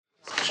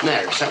the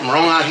matter? Something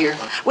wrong out here?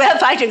 We're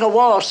fighting a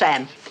war,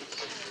 Sam.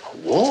 A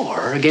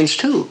war?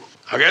 Against who?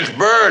 Against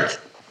birds.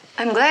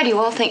 I'm glad you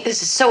all think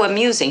this is so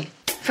amusing.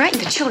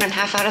 Frightened the children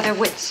half out of their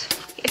wits.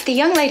 If the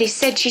young lady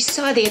said she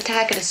saw the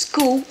attack at a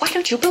school, why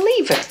don't you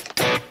believe her?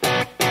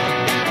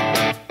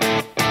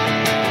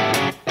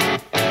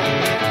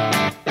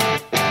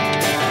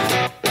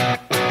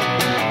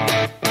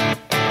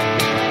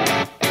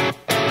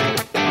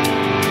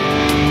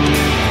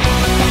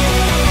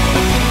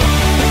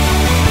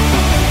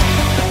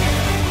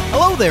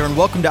 Hello there, and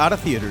welcome to Out of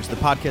Theaters, the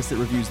podcast that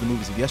reviews the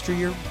movies of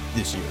yesteryear,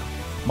 this year.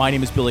 My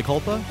name is Billy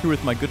Culpa, here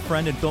with my good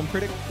friend and film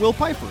critic, Will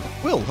Pfeiffer.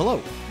 Will,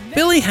 hello.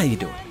 Billy, how you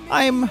doing?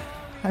 I'm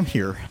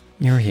here.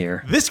 You're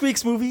here. This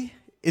week's movie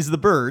is The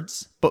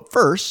Birds, but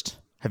first,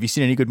 have you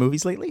seen any good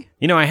movies lately?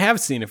 You know, I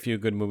have seen a few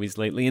good movies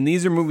lately, and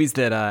these are movies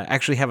that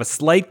actually have a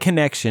slight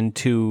connection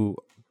to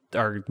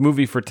our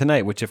movie for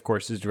tonight, which, of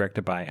course, is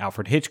directed by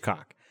Alfred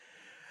Hitchcock.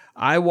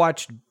 I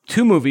watched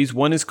two movies.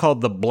 One is called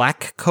The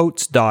Black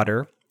Coat's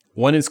Daughter.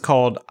 One is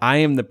called I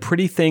Am the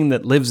Pretty Thing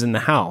That Lives in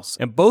the House.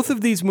 And both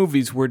of these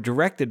movies were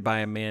directed by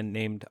a man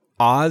named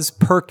Oz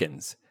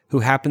Perkins, who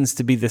happens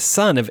to be the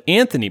son of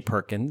Anthony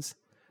Perkins,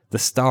 the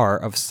star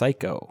of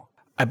Psycho.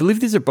 I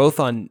believe these are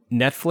both on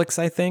Netflix,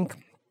 I think.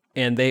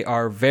 And they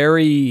are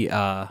very,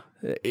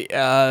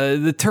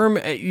 the term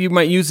you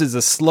might use is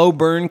a slow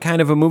burn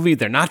kind of a movie.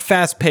 They're not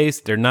fast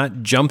paced. They're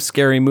not jump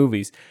scary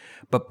movies.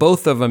 But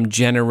both of them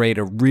generate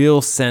a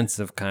real sense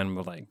of kind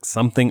of like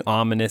something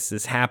ominous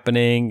is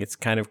happening. It's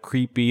kind of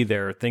creepy.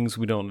 There are things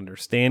we don't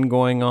understand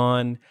going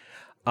on.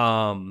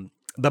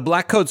 The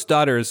Black Coat's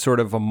Daughter is sort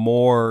of a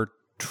more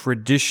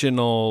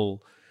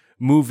traditional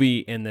movie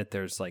in that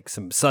there's like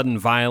some sudden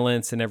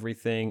violence and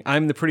everything.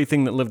 I'm the Pretty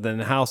Thing That Lived in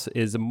the House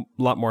is a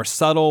lot more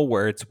subtle,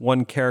 where it's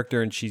one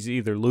character and she's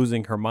either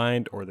losing her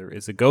mind or there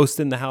is a ghost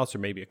in the house, or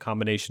maybe a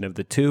combination of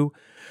the two.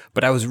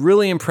 But I was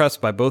really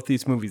impressed by both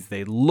these movies.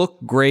 They look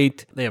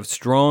great. They have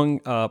strong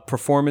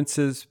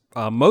performances,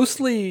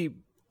 mostly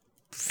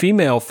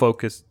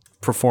female-focused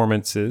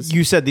performances.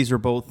 You said these were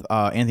both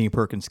Anthony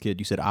Perkins' kid.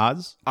 You said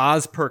Oz?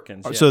 Oz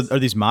Perkins, yes. So are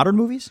these modern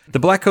movies? The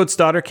Black Coat's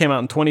Daughter came out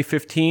in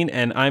 2015,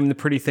 and I'm the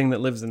Pretty Thing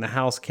That Lives in the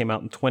House came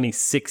out in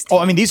 2016.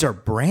 Oh, I mean, these are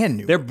brand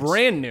new. They're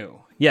brand new.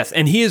 Yes,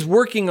 and he is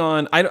working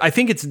on, I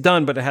think it's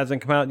done, but it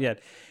hasn't come out yet.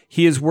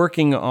 He is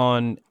working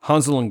on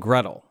Hansel and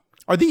Gretel.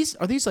 Are these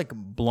like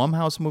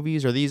Blumhouse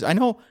movies? Are these? I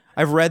know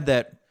I've read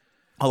that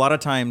a lot of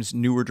times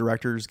newer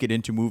directors get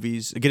into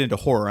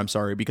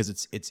horror, because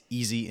it's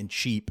easy and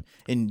cheap,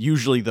 and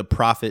usually the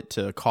profit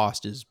to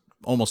cost is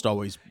almost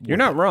always You're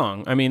not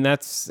wrong. I mean,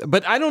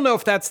 but I don't know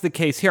if that's the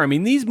case here. I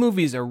mean, these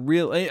movies are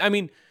real. I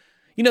mean,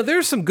 you know,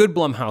 there's some good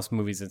Blumhouse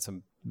movies and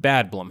some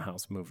bad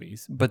Blumhouse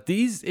movies, but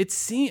these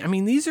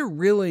are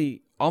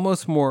really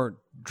almost more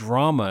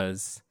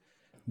dramas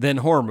than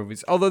horror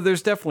movies. Although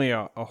there's definitely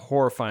a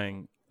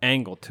horrifying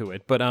angle to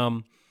it, but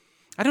I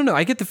don't know.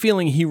 I get the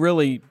feeling he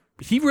really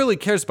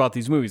cares about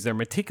these movies. They're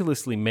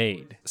meticulously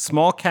made,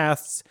 small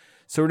casts,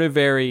 sort of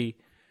very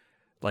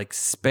like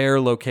spare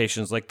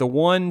locations. Like the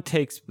one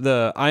takes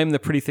I Am the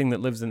Pretty Thing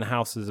That Lives in the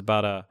House is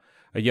about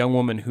a young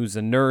woman who's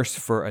a nurse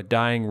for a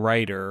dying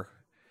writer,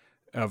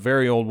 a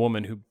very old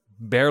woman who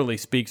barely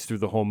speaks through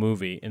the whole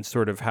movie, and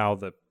sort of how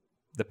the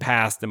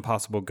past and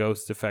possible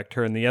ghosts affect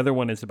her. And the other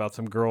one is about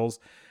some girls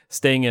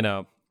staying in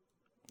a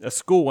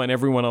school when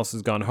everyone else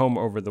has gone home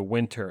over the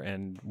winter,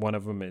 and one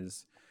of them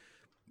is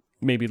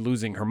maybe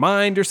losing her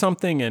mind or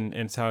something, and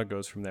it's how it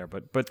goes from there.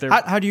 But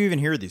how do you even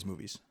hear these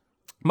movies?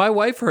 My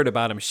wife heard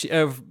about them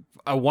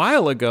a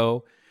while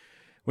ago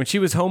when she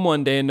was home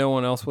one day and no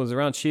one else was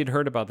around. She had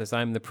heard about this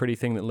I'm the Pretty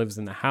Thing That Lives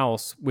in the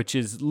House, which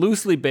is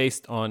loosely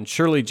based on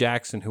Shirley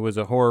Jackson, who was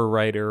a horror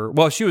writer.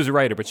 Well, she was a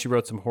writer, but she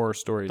wrote some horror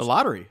stories. The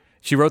Lottery.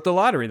 She wrote The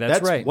Lottery.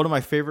 That's right. One of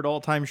my favorite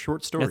all-time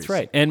short stories. That's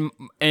right. And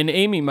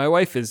Amy, my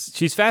wife,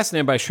 she's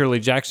fascinated by Shirley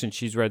Jackson.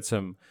 She's read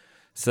some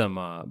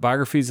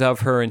biographies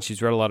of her, and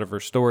she's read a lot of her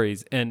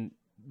stories. And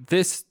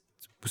this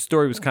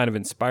story was kind of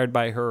inspired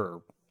by her,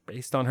 or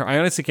based on her. I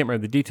honestly can't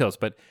remember the details,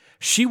 but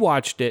she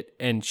watched it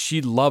and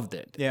she loved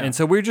it. Yeah. And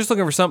so we were just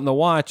looking for something to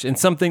watch, and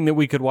something that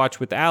we could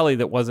watch with Allie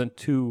that wasn't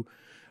too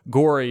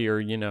gory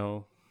or,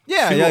 too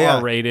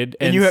R-rated.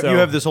 And you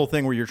have this whole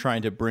thing where you're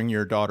trying to bring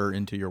your daughter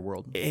into your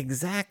world.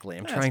 Exactly.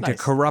 I'm trying to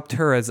corrupt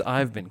her as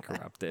I've been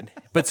corrupted.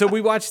 But so we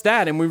watched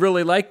that and we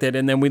really liked it.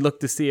 And then we looked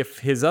to see if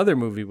his other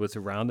movie was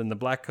around, and The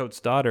Black Coat's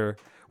Daughter,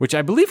 which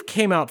I believe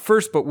came out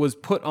first but was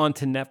put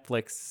onto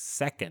Netflix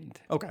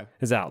second,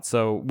 is out.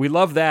 So we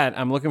love that.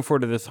 I'm looking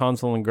forward to this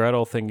Hansel and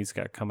Gretel thing he's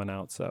got coming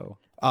out. So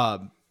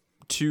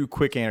two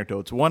quick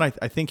anecdotes. One, I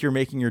think you're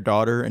making your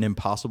daughter an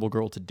impossible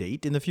girl to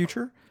date in the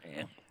future.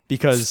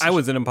 Because I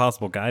was an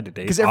impossible guy to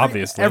date,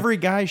 obviously. Every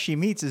guy she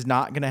meets is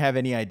not going to have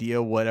any idea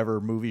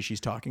whatever movie she's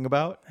talking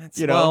about.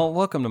 Well,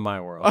 welcome to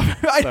my world.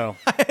 I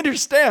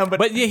understand,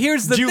 but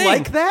here's the thing. Do you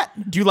like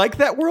that? Do you like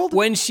that world?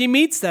 When she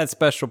meets that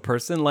special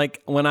person,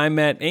 like when I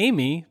met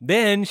Amy,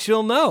 then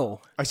she'll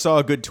know. I saw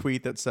a good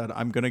tweet that said,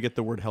 "I'm going to get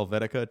the word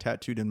Helvetica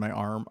tattooed on my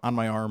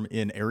arm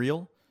in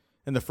Arial."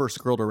 and the first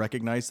girl to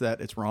recognize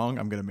that it's wrong,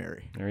 I'm going to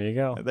marry. There you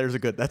go.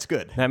 That's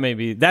good.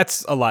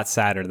 That's a lot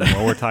sadder than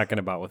what we're talking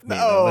about with me.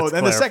 though. Oh, Let's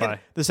and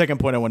clarify. the second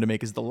point I wanted to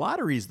make is the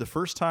lottery is the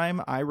first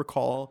time I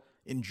recall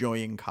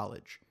enjoying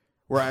college.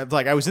 Where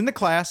I was in the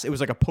class, it was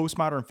like a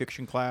postmodern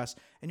fiction class,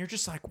 and you're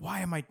just like, what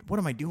am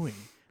I doing?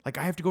 Like,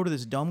 I have to go to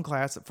this dumb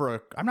class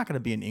I'm not going to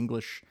be an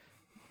English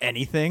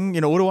anything,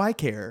 what do I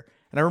care?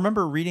 And I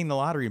remember reading the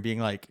lottery and being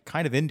like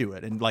kind of into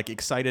it and like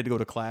excited to go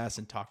to class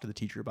and talk to the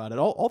teacher about it.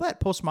 All that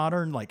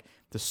postmodern, like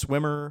the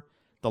swimmer,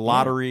 the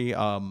lottery,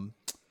 the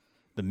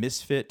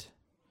misfit.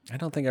 I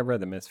don't think I've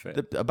read The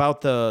Misfit.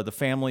 About the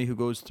family who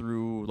goes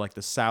through like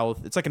the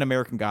South. It's like an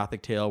American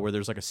Gothic tale where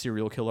there's like a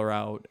serial killer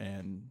out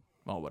and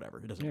whatever.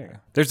 It doesn't matter.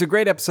 There's a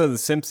great episode of The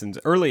Simpsons,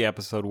 early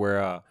episode,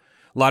 where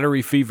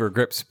lottery fever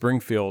grips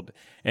Springfield,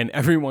 and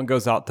everyone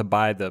goes out to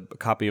buy the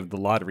copy of the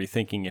lottery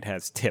thinking it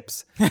has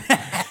tips.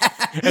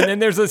 And then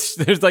there's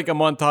like a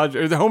montage,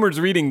 or Homer's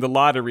reading the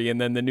lottery, and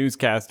then the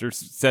newscaster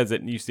says it,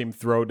 and you see him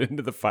throw it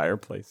into the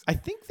fireplace. I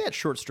think that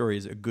short story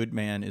is A Good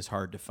Man is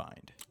Hard to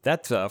Find.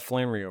 That's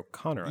Flannery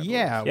O'Connor. I believe.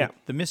 Yeah.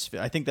 The Misfit.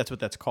 I think that's what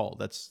that's called.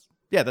 That's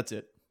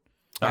it.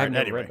 I've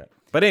never read that.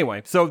 But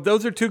anyway, so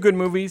those are two good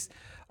movies.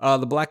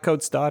 The Black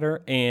Coat's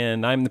Daughter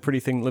and I'm the Pretty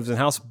Thing That Lives in the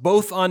House,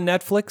 both on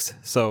Netflix.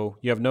 So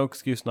you have no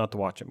excuse not to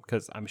watch them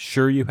because I'm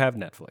sure you have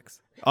Netflix.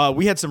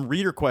 We had some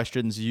reader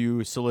questions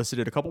you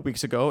solicited a couple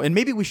weeks ago, and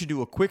maybe we should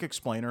do a quick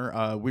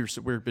explainer.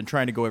 We've been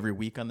trying to go every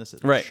week on this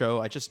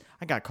show.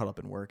 I got caught up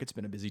in work. It's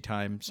been a busy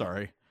time.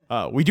 Sorry.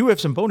 We do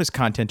have some bonus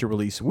content to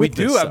release. We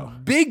do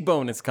have big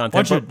bonus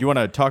content. Do you want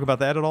to talk about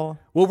that at all?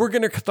 Well, we're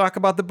going to talk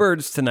about The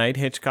Birds tonight,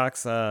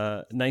 Hitchcock's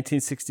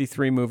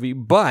 1963 movie,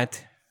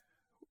 but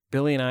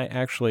Billy and I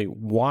actually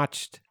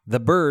watched The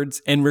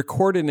Birds and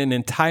recorded an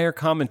entire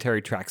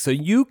commentary track. So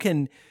you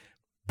can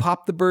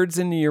pop The Birds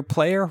into your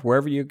player,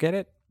 wherever you get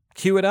it,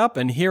 cue it up,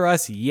 and hear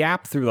us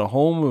yap through the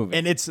whole movie.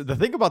 And it's the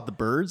thing about The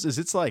Birds is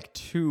it's like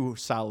 2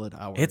 solid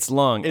hours. It's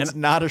long. It's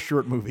not a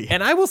short movie.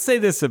 And I will say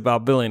this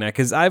about Billy and I,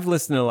 because I've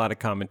listened to a lot of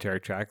commentary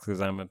tracks because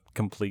I'm a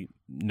complete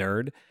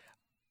nerd.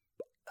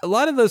 A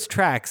lot of those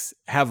tracks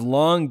have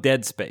long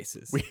dead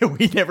spaces.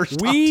 We never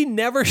stopped. We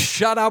never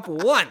shut up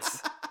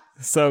once.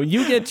 So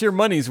you get your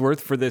money's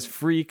worth for this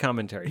free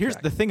commentary Here's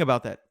track. the thing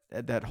about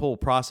that whole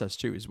process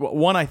too is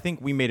one, I think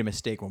we made a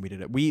mistake when we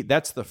did it.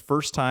 That's the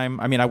first time.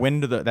 I mean, I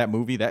went into that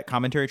movie, that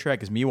commentary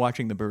track is me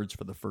watching The Birds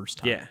for the first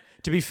time. Yeah.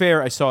 To be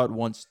fair, I saw it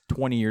once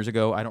 20 years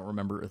ago. I don't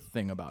remember a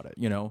thing about it.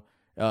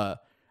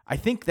 I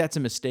think that's a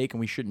mistake and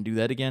we shouldn't do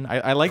that again.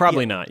 I like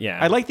Probably not. Yeah.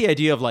 I like the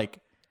idea of like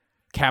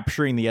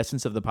capturing the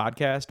essence of the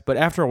podcast, but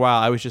after a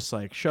while I was just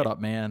like, shut up,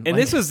 man. And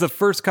this was the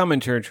first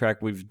commentary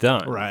track we've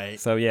done. Right.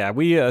 So yeah,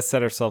 we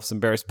set ourselves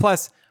some barriers.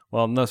 Plus,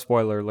 well, no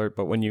spoiler alert,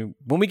 but when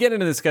we get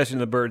into the discussion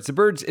of The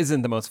Birds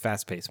isn't the most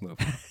fast-paced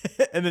movie.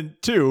 And then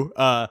 2,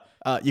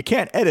 you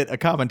can't edit a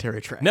commentary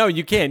track. No,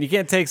 you can't. You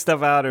can't take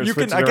stuff out or You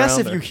switch can. it I guess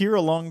around if you hear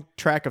a long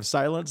track of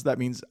silence, that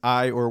means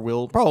I or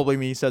Will, probably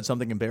me, said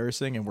something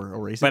embarrassing, and we're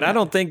erasing. But I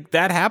don't think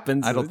that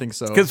happens. I don't think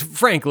so. Because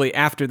frankly,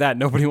 after that,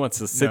 nobody wants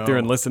to sit there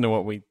and listen to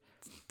what we.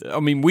 I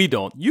mean, we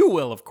don't. You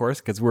will, of course,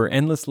 because we're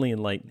endlessly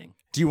enlightening.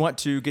 Do you want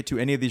to get to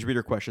any of these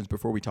reader questions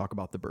before we talk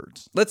about The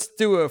Birds? Let's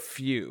do a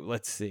few.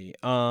 Let's see.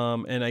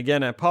 And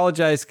again, I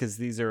apologize because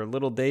these are a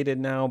little dated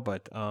now,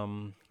 but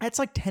It's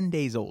like 10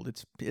 days old.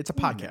 It's a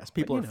podcast.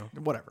 People are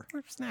whatever.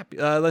 we're snappy.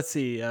 Let's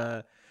see.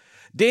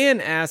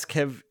 Dan asked,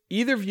 have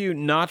either of you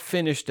not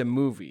finished a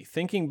movie?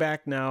 Thinking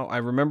back now, I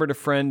remembered a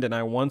friend and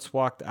I once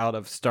walked out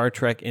of Star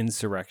Trek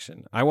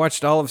Insurrection. I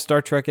watched all of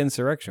Star Trek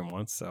Insurrection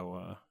once,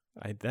 so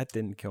that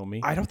didn't kill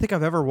me. I don't think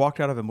I've ever walked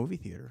out of a movie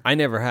theater. I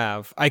never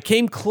have. I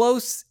came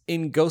close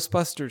in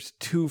Ghostbusters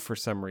 2 for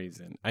some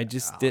reason. I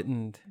just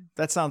didn't.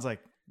 That sounds like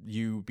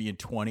you being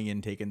 20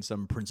 and taking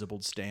some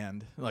principled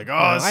stand. Like,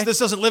 I- this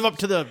doesn't live up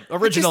to the I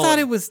original. just thought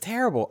it was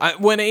terrible.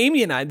 When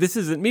Amy and I, this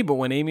isn't me, but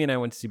when Amy and I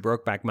went to see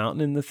Brokeback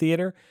Mountain in the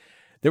theater,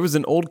 there was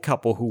an old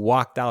couple who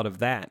walked out of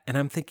that. And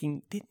I'm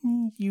thinking,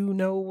 didn't you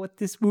know what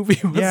this movie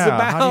was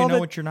about? How do you know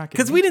what you're not getting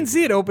Because we into? didn't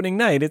see it opening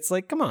night. It's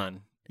like, come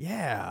on.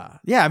 Yeah.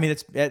 I mean,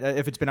 it's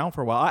if it's been out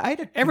for a while. I had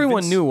to Everyone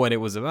convince- knew what it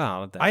was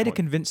about at that I had to point.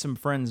 convince some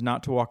friends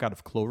not to walk out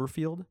of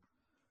Cloverfield.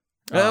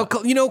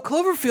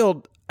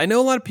 Cloverfield, I know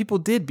a lot of people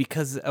did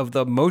because of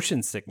the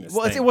motion sickness.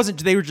 Well, thing. it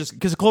wasn't. They were just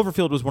because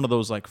Cloverfield was one of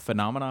those like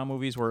phenomenon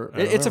movies where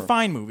it's a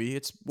fine movie.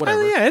 It's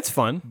whatever. Oh, yeah, it's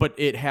fun. But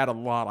it had a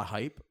lot of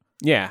hype,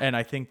 Yeah. and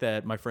I think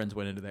that my friends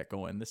went into that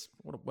going, "This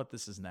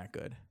this isn't that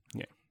good."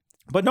 Yeah.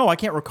 But no, I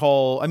can't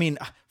recall. I mean,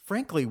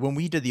 frankly, when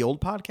we did the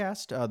old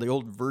podcast, the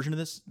old version of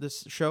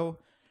this show,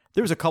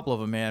 there was a couple of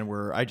them, man,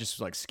 where I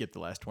just like skipped the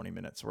last 20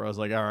 minutes, where I was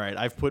like, "All right,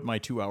 I've put my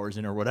 2 hours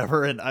in or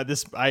whatever, and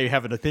I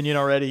have an opinion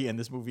already, and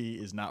this movie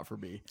is not for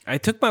me." I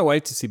took my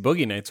wife to see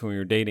Boogie Nights when we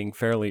were dating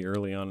fairly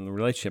early on in the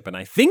relationship, and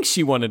I think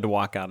she wanted to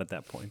walk out at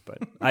that point, but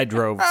I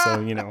drove,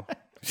 so,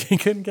 she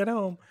couldn't get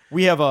home.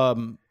 We have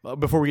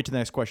before we get to the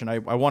next question, I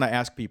want to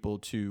ask people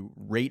to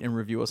rate and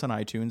review us on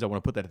iTunes. I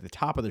want to put that at the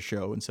top of the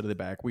show instead of the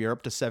back. We are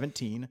up to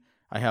 17.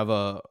 I have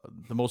the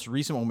most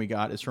recent one we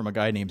got is from a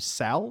guy named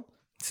Sal.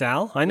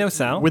 Sal? I know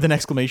Sal. With an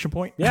exclamation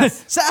point?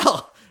 Yes.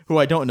 Sal! Who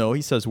I don't know.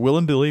 He says, Will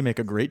and Billy make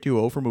a great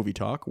duo for movie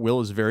talk.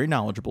 Will is very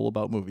knowledgeable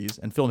about movies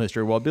and film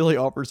history, while Billy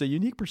offers a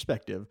unique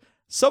perspective.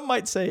 Some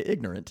might say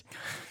ignorant.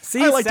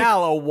 See, I like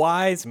Sal, a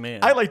wise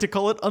man. I like to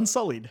call it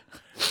unsullied,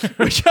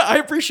 which I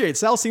appreciate.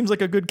 Sal seems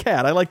like a good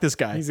cat. I like this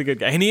guy. He's a good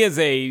guy. And he is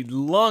a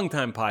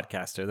longtime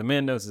podcaster. The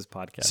man knows his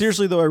podcast.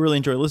 Seriously, though, I really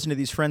enjoy listening to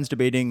these friends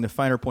debating the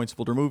finer points of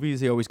older movies.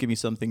 They always give me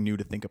something new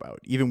to think about.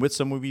 Even with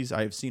some movies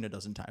I have seen a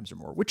dozen times or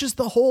more, which is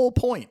the whole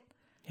point.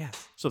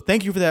 Yes. So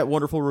thank you for that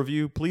wonderful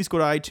review. Please go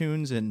to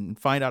iTunes and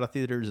find out of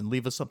theaters and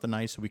leave us something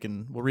nice so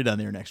we'll read on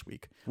there next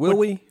week. Will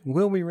we?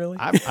 Will we really?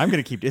 I'm going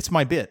to keep it's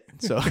my bit.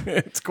 So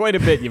It's quite a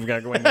bit you've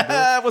got going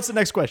on. what's the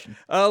next question?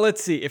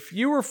 Let's see. If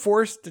you were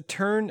forced to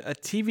turn a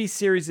TV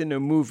series into a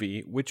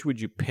movie, which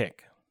would you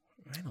pick?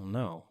 I don't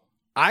know.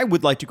 I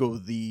would like to go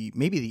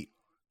maybe the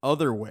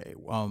other way.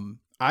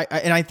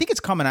 I think it's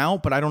coming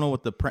out, but I don't know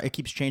what it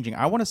keeps changing.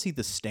 I want to see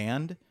The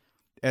Stand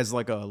as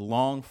like a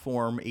long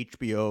form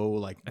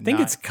HBO. I think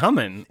it's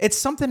coming. It's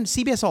something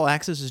CBS All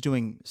Access is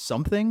doing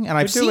something, and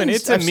I've doing- seen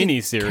it's a I've seen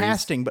mini-series.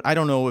 casting, but I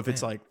don't know if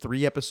it's like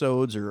 3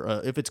 episodes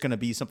or if it's going to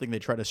be something they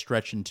try to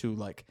stretch into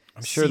like.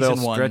 I'm sure they'll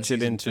season 1, stretch it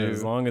season into 2.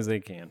 as long as they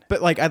can.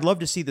 But like, I'd love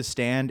to see The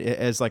Stand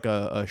as like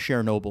a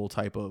Chernobyl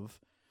type of,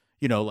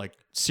 like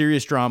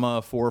serious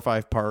drama, 4 or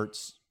 5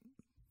 parts.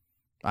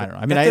 I don't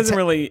know. I mean, That doesn't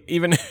really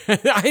even.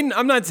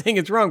 I'm not saying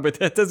it's wrong, but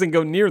that doesn't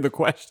go near the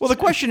question. well, the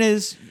question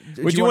is,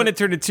 would you want to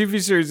turn a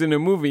TV series into a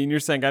movie? And you're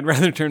saying I'd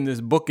rather turn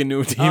this book into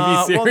a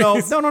TV series.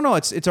 Well, no.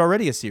 It's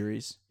already a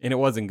series. And it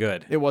wasn't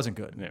good. It wasn't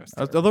good. It was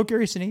Although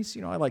Gary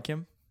Sinise, I like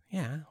him.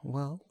 Yeah.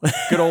 Well.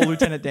 Good old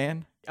Lieutenant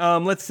Dan.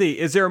 Let's see.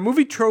 Is there a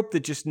movie trope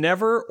that just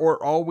never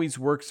or always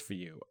works for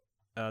you?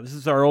 This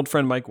is our old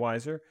friend Mike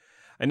Weiser.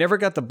 I never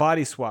got the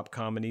body swap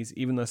comedies,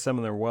 even though some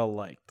of them are well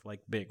liked, like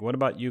Big. What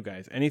about you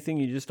guys? Anything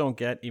you just don't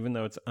get, even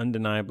though it's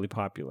undeniably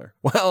popular?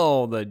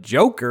 Well, the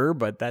Joker,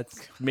 but that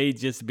may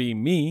just be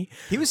me.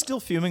 He was still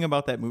fuming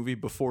about that movie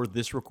before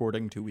this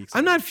recording 2 weeks ago.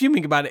 I'm not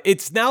fuming about it.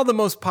 It's now the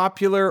most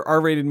popular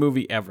R-rated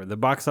movie ever, the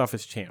box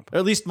office champ. Or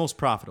at least most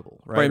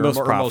profitable, right? Right, most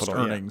or profitable,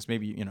 most yeah. earnings,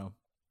 maybe,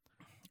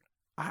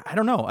 I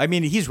don't know. I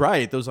mean, he's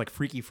right. Those like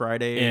Freaky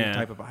Friday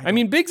type of. I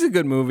mean, Big's a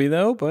good movie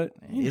though, but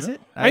is it?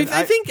 I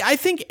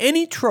think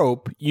any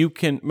trope you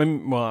can.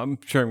 Well, I'm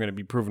sure I'm going to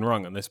be proven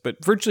wrong on this,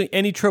 but virtually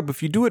any trope,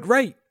 if you do it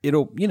right,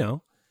 it'll.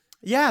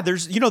 Yeah, there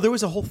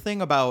was a whole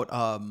thing about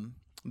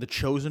The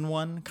Chosen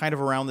One, kind of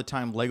around the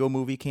time Lego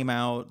Movie came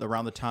out,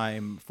 around the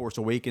time Force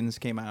Awakens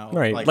came out,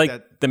 Right, like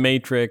that, The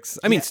Matrix.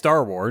 I mean,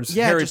 Star Wars,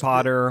 Harry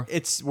Potter.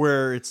 It's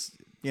where it's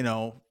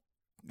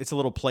it's a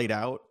little played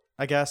out,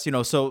 I guess.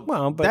 So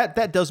but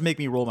that does make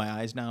me roll my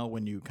eyes now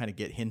when you kind of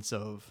get hints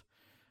of,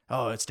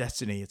 oh, it's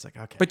Destiny. It's like,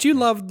 okay. But you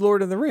loved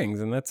Lord of the Rings,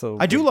 and that's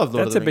I do love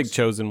Lord of the That's a Rings. big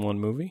Chosen One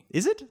movie.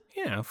 Is it?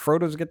 Yeah,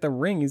 Frodo's got the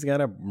ring. He's got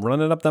to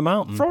run it up the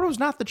mountain. Frodo's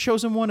not the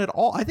chosen one at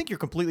all. I think you're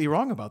completely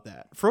wrong about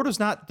that. Frodo's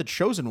not the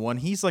chosen one.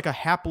 He's like a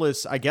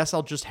hapless, I guess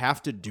I'll just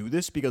have to do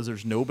this because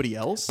there's nobody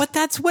else. But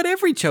that's what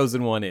every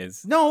Chosen One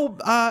is. No,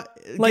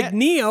 Like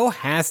Neo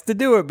has to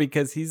do it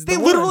because he's the they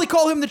one. literally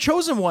call him the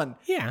chosen one.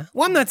 Yeah.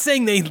 Well, I'm not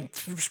saying they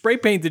spray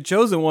paint the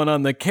Chosen One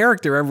on the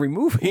character every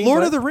movie.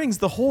 Lord of the Rings,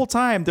 the whole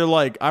time, they're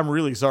like, I'm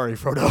really sorry,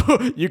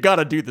 Frodo. You got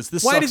to do this.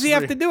 This Why sucks does he for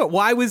have you." to do it?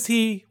 Why was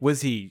he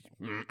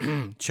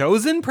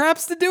chosen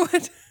perhaps to do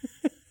it?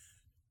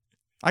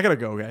 I got to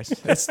go, guys.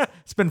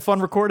 It's been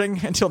fun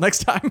recording. Until next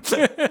time.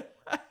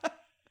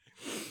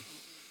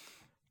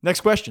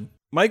 Next question.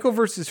 Michael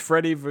versus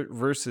Freddy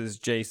versus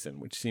Jason,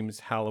 which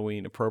seems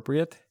Halloween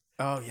appropriate.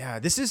 Oh, yeah.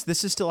 This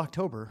is still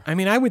October. I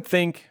mean, I would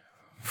think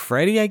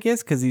Freddy, I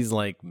guess, because he's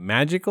like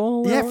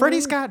magical. Yeah,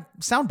 Freddy's got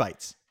sound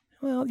bites.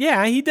 Well,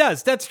 yeah, he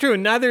does. That's true.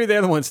 Neither of the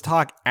other ones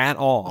talk at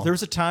all. There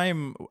was a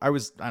time I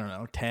was,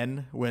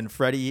 10, when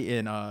Freddy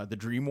in The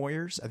Dream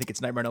Warriors, I think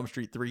it's Nightmare on Elm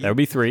Street 3. That would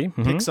be 3.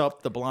 Mhm. Picks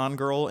up the blonde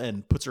girl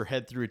and puts her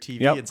head through a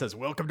TV Yep. and says,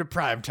 "Welcome to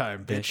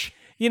primetime, bitch."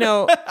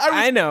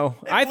 I know.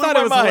 I blew thought my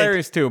it was mind.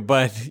 hilarious too,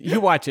 but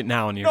you watch it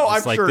now and you're No,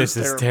 just I'm like, sure this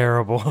it's is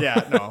terrible.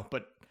 Yeah, no,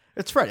 but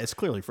it's Freddy. It's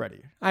clearly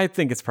Freddy. I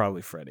think it's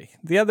probably Freddy.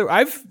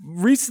 I've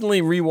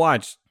recently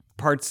rewatched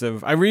parts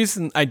of.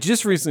 I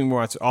just recently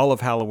watched all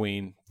of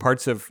Halloween,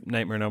 parts of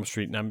Nightmare on Elm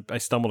Street, and I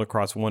stumbled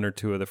across 1 or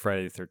 2 of the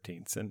Friday the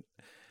 13th, and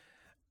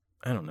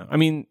I don't know. I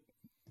mean,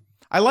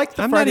 I like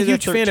the I'm Friday not a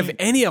huge the fan of 13th.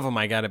 any of them.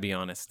 I got to be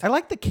honest. I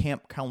like the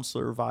camp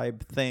counselor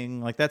vibe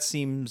thing. Like that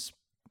seems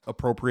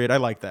appropriate. I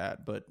like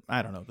that, but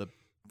I don't know.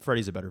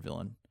 Freddy's a better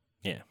villain.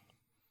 Yeah.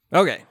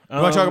 Okay. You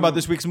want to talk about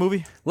this week's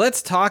movie?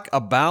 Let's talk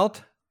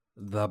about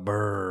The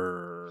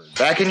Bird.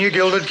 Back in your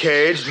gilded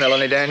cage,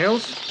 Melanie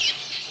Daniels.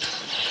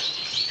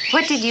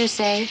 What did you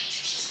say?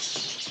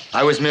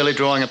 I was merely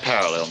drawing a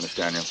parallel, Miss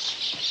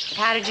Daniels.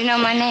 How did you know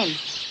my name?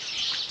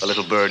 A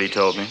little birdie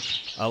told me.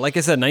 Like I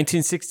said,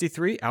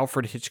 1963,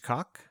 Alfred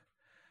Hitchcock.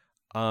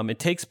 It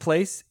takes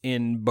place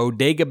in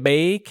Bodega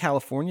Bay,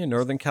 California,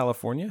 Northern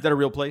California. Is that a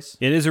real place?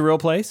 It is a real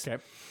place.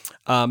 Okay.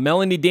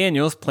 Melanie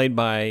Daniels, played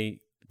by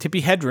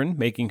Tippi Hedren,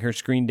 making her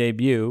screen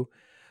debut.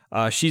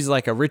 She's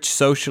like a rich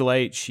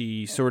socialite.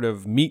 She sort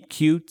of meet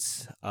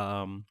cutes.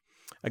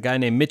 A guy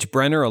named Mitch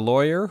Brenner, a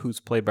lawyer, who's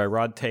played by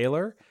Rod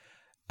Taylor,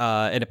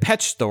 at a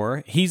pet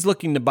store. He's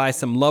looking to buy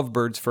some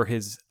lovebirds for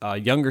his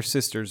younger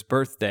sister's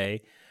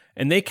birthday.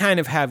 And they kind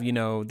of have,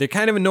 they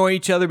kind of annoy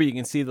each other, but you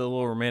can see the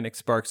little romantic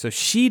spark. So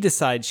she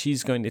decides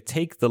she's going to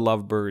take the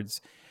lovebirds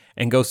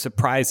and go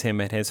surprise him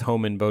at his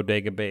home in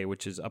Bodega Bay,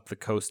 which is up the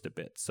coast a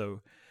bit.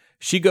 So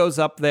she goes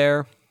up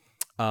there.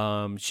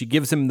 She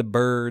gives him the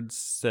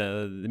birds.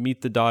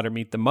 Meet the daughter,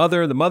 meet the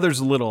mother. The mother's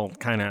a little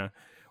kind of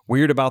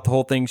weird about the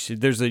whole thing.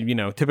 There's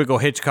a typical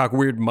Hitchcock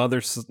weird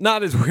mother,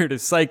 not as weird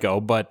as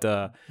Psycho, but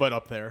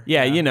up there.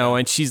 Yeah,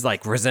 and she's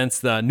like resents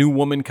the new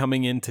woman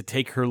coming in to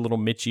take her little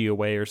Mitchie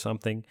away or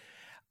something.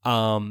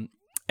 And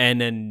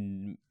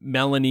then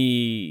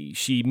Melanie,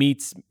 she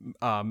meets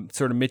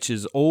sort of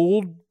Mitch's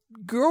old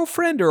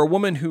girlfriend or a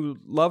woman who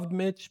loved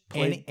Mitch.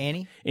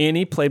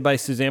 Annie, played by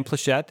Suzanne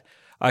Plachette.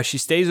 She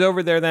stays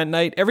over there that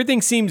night.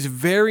 Everything seems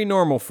very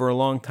normal for a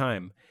long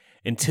time.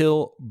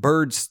 Until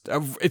birds,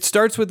 it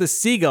starts with a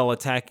seagull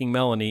attacking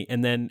Melanie,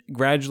 and then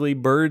gradually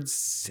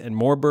birds and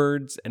more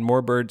birds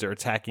are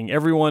attacking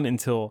everyone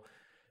until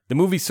the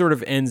movie sort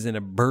of ends in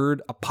a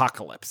bird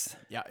apocalypse.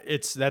 Yeah,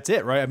 that's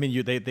it, right? I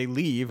mean, they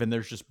leave and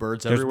there's just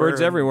birds everywhere. There's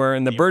birds everywhere,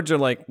 and the birds are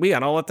like, we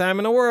got all the time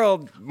in the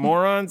world,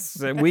 morons.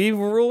 We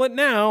rule it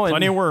now.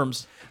 Plenty of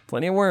worms.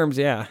 Plenty of worms,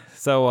 yeah.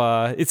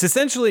 So it's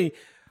essentially...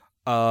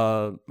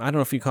 I don't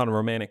know if you call it a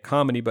romantic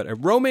comedy, but a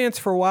romance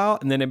for a while,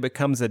 and then it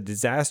becomes a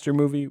disaster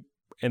movie,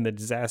 and the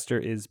disaster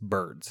is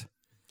birds.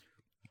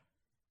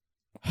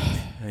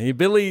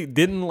 Billy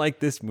didn't like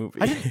this movie.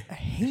 I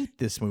hate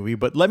this movie,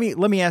 but let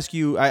me ask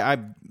you, I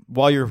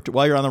while you're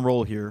on the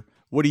roll here,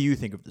 what do you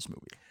think of this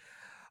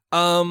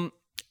movie?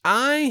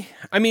 I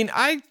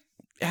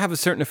have a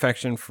certain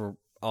affection for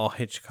all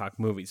Hitchcock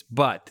movies,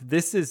 but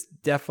this is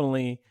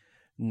definitely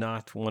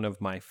not one of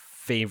my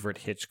favorite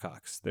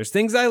Hitchcocks. There's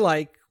things I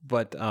like,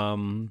 but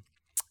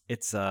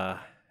it's not,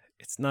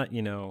 it's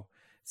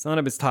not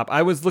of its top.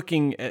 I was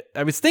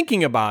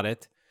thinking about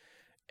it,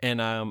 and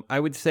I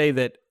would say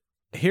that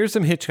here's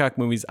some Hitchcock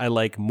movies I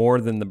like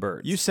more than The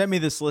Birds. You sent me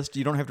this list.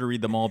 You don't have to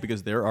read them all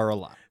because there are a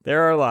lot.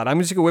 There are a lot. I'm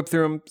just going to whip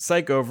through them.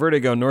 Psycho,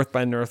 Vertigo, North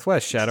by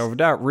Northwest, Shadow of a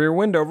Doubt, Rear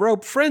Window,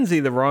 Rope, Frenzy,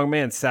 The Wrong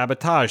Man,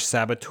 Sabotage,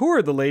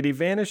 Saboteur, The Lady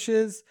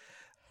Vanishes.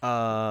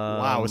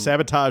 Wow,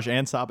 Sabotage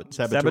and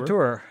Saboteur?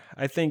 Saboteur,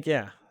 I think,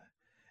 yeah.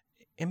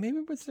 And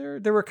maybe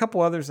there were a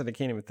couple others that I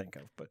can't even think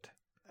of, but...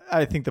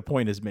 I think the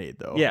point is made,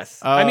 though.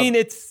 Yes.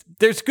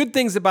 There's good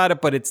things about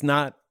it, but it's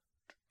not...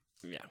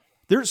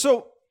 Yeah.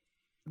 So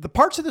the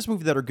parts of this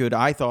movie that are good,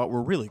 I thought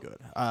were really good.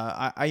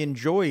 I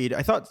enjoyed...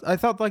 I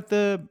thought like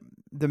the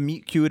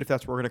meet cute, if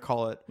that's what we're going to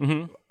call it.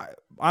 Mm-hmm.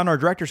 On our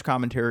director's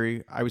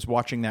commentary, I was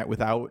watching that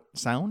without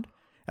sound.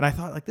 And I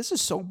thought, like, this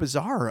is so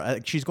bizarre.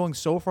 She's going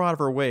so far out of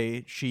her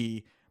way.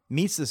 She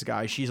meets this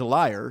guy. She's a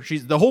liar.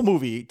 The whole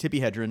movie,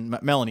 Tippi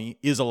Hedren, Melanie,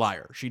 is a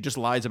liar. She just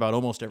lies about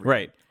almost everything.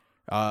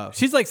 Right.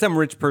 She's like some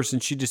rich person.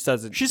 She just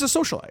doesn't. She's a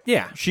socialite.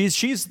 Yeah.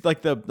 She's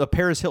like the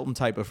Paris Hilton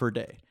type of her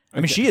day. I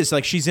mean, she is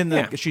like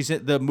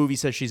the movie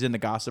says she's in the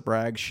gossip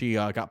rag. She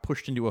got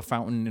pushed into a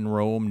fountain in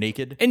Rome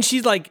naked. And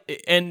she's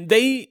like, and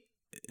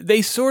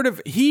they sort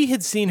of, he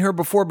had seen her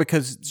before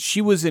because she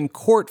was in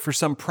court for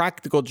some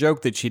practical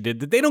joke that she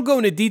did that they don't go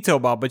into detail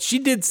about, but she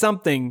did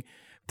something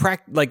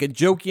like a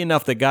jokey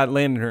enough that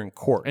landed her in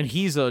court. And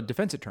he's a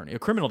defense attorney, a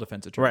criminal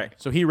defense attorney. Right.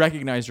 So he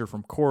recognized her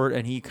from court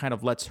and he kind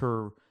of lets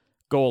her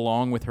go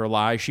along with her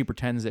lie. She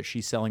pretends that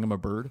she's selling him a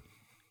bird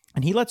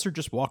and he lets her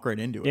just walk right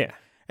into it. Yeah.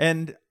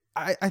 And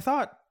I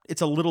thought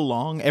it's a little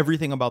long.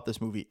 Everything about this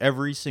movie,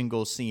 every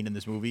single scene in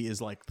this movie is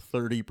like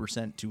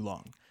 30% too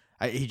long.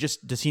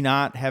 Does he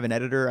not have an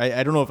editor?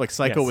 I don't know if like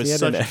Psycho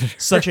was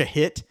such a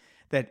hit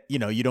that,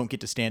 you don't get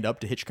to stand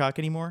up to Hitchcock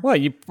anymore. Well,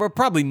 you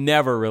probably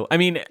never really. I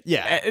mean,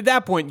 yeah. At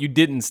that point, you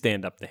didn't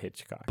stand up to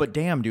Hitchcock. But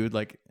damn, dude,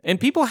 like, and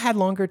people had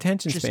longer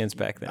attention spans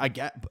back then. I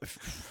get,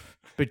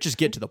 but just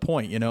get to the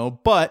point,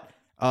 But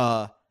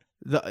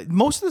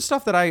most of the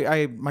stuff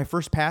that my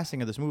first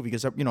passing of this movie,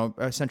 because I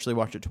essentially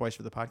watched it twice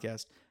for the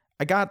podcast.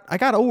 I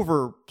got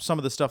over some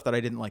of the stuff that I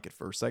didn't like at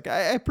first. Like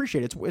I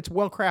appreciate it. It's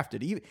well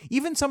crafted.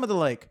 Even some of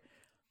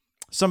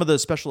the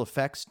special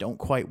effects don't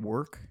quite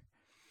work.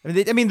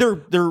 They're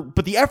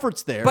but the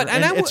effort's there, but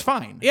it's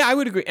fine. Yeah, I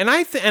would agree, and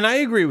I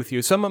agree with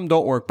you. Some of them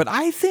don't work, but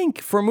I think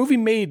for a movie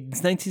made in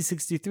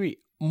 1963,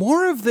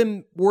 more of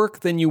them work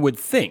than you would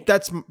think.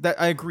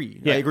 I agree.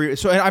 Yeah. I agree.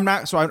 So I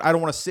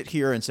don't want to sit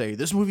here and say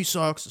this movie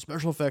sucks, the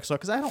special effects suck,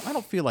 because I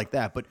don't feel like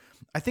that. But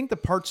I think the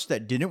parts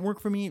that didn't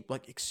work for me,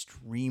 like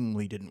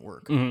extremely didn't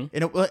work. Mm-hmm.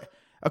 And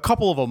a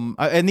couple of them,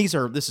 and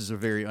this is a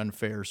very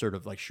unfair sort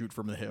of like shoot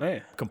from the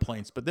hip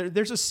complaints. But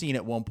there's a scene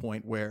at one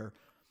point where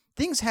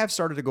things have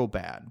started to go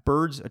bad.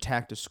 Birds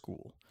attacked a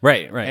school.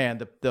 Right.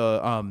 And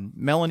the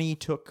Melanie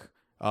took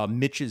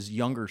Mitch's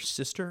younger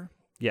sister.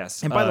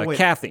 Yes. And by the way,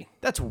 Kathy.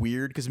 That's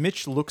weird because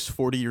Mitch looks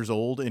 40 years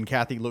old and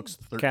Kathy looks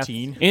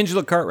 13.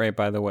 Angela Cartwright,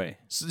 by the way.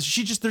 So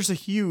there's a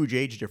huge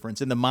age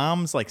difference. And the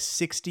mom's like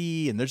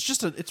 60 and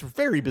it's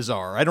very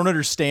bizarre. I don't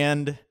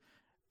understand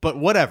but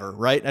whatever,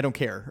 right? I don't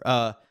care.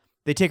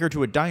 They take her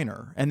to a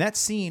diner, and that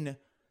scene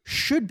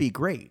should be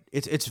great.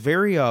 It's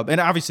very and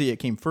obviously it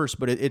came first,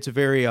 but it's a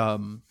very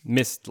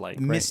Mist-like.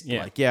 Right?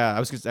 Mist-like. Yeah, I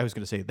was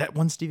gonna say that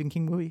one Stephen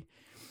King movie,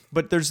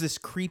 but there's this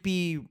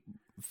creepy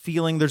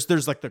feeling.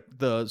 There's like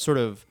the sort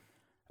of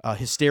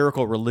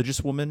hysterical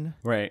religious woman,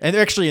 Right. And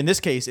actually, in this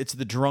case, it's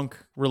the drunk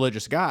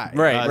religious guy,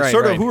 Right,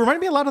 sort right. of who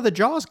reminded me a lot of the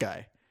Jaws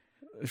guy.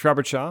 It's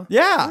Robert Shaw?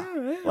 Yeah,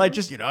 like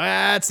just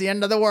it's the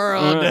end of the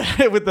world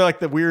with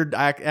the weird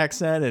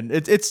accent, and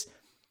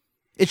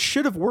it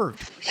should have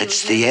worked.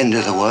 It's the end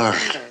of the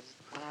world.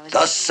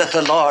 Thus saith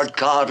the Lord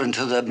God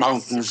unto the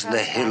mountains and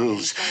the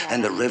hills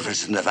and the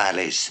rivers and the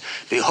valleys.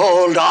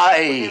 Behold,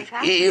 I,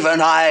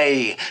 even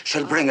I,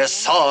 shall bring a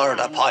sword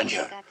upon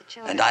you,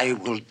 and I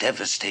will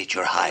devastate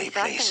your high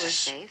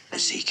places.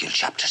 Ezekiel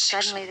chapter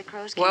 6.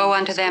 Woe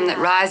unto them that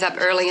rise up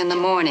early in the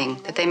morning,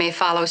 that they may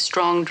follow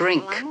strong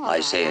drink.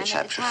 Isaiah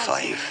chapter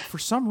 5. For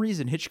some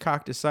reason,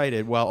 Hitchcock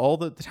decided, while all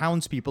the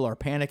townspeople are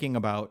panicking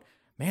about,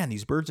 man,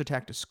 these birds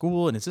attacked a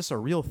school, and is this a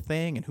real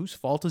thing, and whose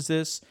fault is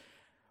this?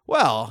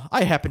 Well,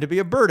 I happen to be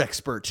a bird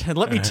expert, and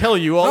let me tell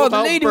you all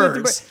about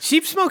birds. She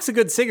smokes a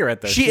good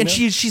cigarette, though.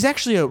 She's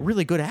actually a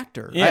really good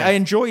actor. Yeah. I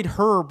enjoyed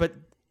her, but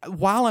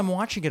while I'm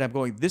watching it, I'm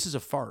going, this is a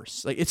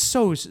farce. Like, it's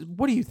so,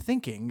 what are you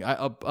thinking?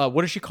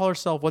 What does she call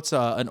herself? What's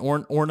an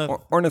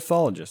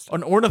ornithologist?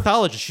 An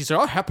ornithologist. She said,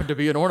 I happen to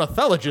be an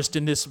ornithologist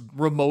in this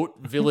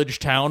remote village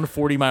town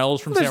 40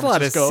 miles from There's San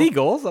Francisco. a lot of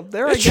seagulls up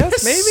there, I It's guess,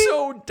 just maybe?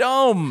 so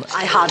dumb.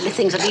 I hardly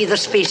think that either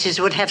species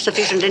would have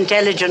sufficient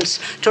intelligence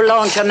to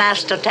launch a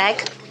massed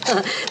attack.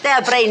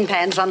 Their brain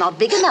pans are not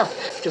big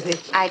enough to be.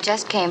 I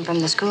just came from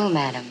the school,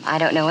 madam. I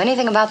don't know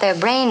anything about their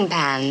brain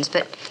pans,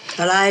 but...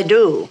 Well, I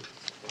do.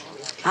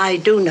 I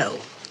do know.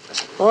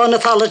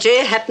 Ornithology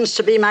happens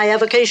to be my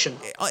avocation.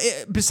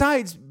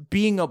 Besides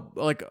being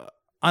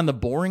on the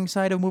boring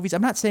side of movies,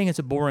 I'm not saying it's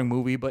a boring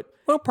movie, but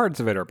Well,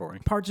 parts of it are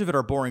boring. parts of it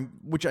are boring,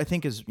 which I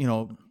think is,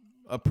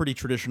 a pretty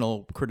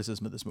traditional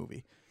criticism of this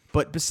movie.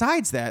 But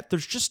besides that,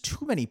 there's just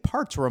too many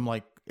parts where I'm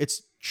like,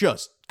 it's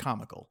just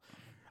comical.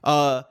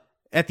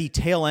 At the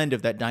tail end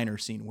of that diner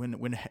scene,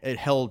 when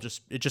hell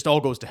just all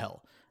goes to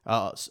hell.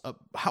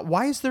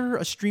 Why is there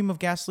a stream of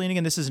gasoline?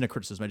 And this isn't a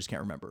criticism, I just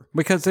can't remember.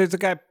 Because there's a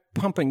guy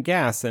pumping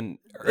gas, and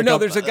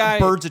there's a guy.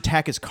 Birds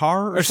attack his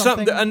car or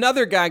something.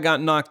 Another guy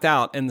got knocked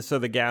out, and so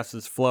the gas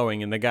is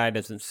flowing, and the guy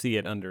doesn't see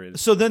it under his.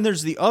 So then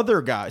there's the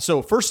other guy.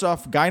 So first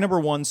off, guy number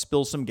one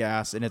spills some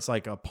gas, and it's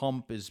like a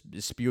pump is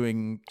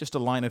spewing just a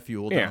line of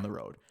fuel down the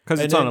road Because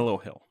it's on a little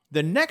hill.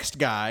 The next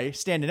guy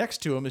standing next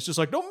to him is just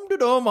like,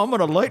 dum-da-dum, I'm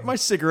going to light my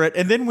cigarette.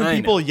 And then when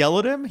people yell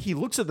at him, he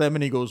looks at them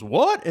and he goes,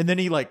 what? And then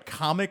he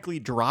comically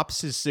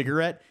drops his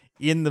cigarette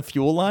in the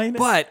fuel line.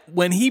 But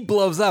when he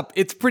blows up,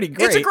 it's pretty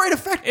great. It's a great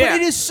effect, but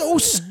it is so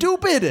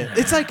stupid.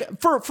 It's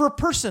like for a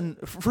person,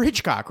 for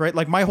Hitchcock, right?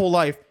 Like my whole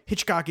life,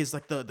 Hitchcock is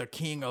like the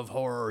king of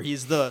horror.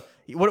 He's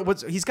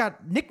he's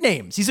got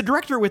nicknames. He's a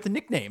director with the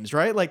nicknames,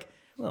 right? Like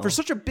for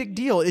such a big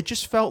deal, it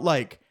just felt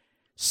like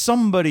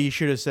somebody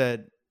should have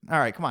said, all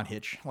right, come on,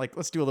 Hitch. Like,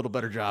 let's do a little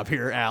better job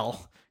here,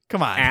 Al.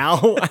 Come on.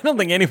 Al? I don't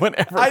think anyone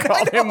ever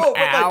called him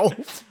Al.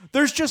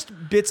 There's just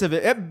bits of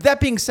it. That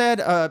being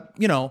said,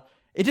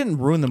 it didn't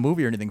ruin the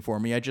movie or anything for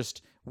me.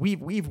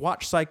 We've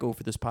watched Psycho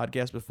for this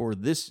podcast before.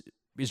 This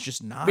is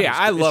just not. Yeah,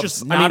 I love. It's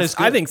just not as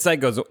good. I think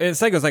Psycho's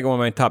like one of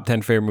my top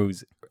 10 favorite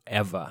movies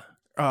ever.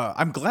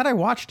 I'm glad I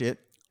watched it.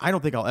 I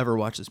don't think I'll ever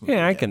watch this movie.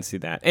 Yeah, I again. can see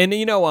that. And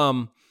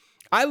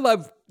I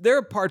love. There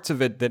are parts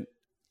of it that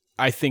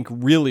I think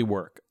really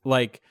work.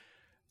 Like,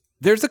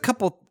 there's a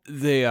couple.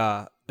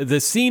 The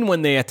scene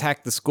when they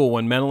attack the school,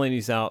 when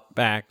Melanie's out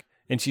back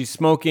and she's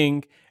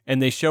smoking,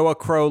 and they show a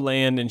crow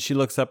land, and she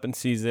looks up and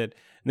sees it.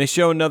 And they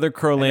show another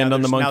crow land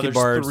on the monkey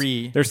bars.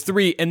 There's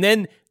three. And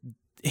then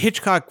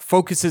Hitchcock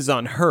focuses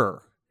on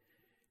her.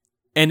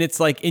 And it's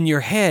like in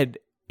your head,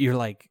 you're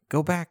like,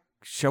 go back,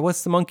 show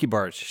us the monkey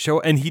bars.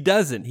 And he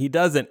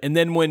doesn't. And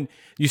then when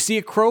you see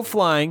a crow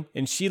flying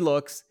and she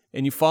looks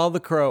and you follow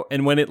the crow,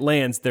 and when it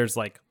lands, there's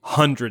like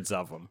hundreds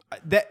of them.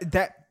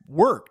 That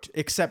worked,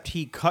 except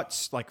he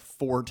cuts like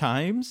 4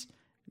 times.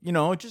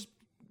 Just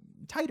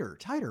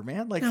tighter,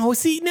 man. Like, no,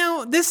 see,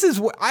 now this is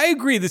what I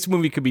agree. This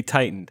movie could be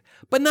tightened,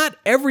 but not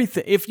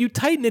everything. If you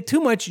tighten it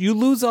too much, you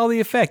lose all the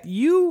effect.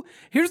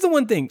 Here's the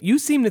one thing: you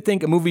seem to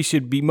think a movie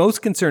should be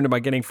most concerned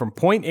about getting from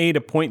point A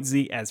to point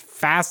Z as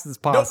fast as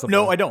possible.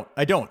 No, I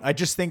don't. I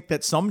just think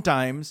that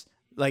sometimes,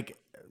 like,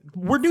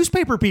 we're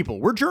newspaper people,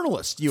 we're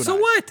journalists. So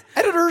what?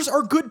 Editors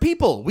are good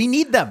people. We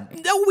need them.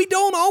 No, we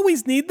don't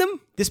always need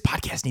them. This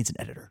podcast needs an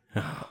editor.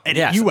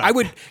 Yes, you out. I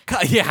would.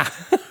 Yeah.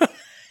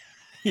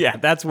 Yeah,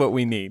 that's what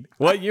we need.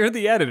 Well, you're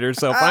the editor,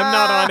 so if I'm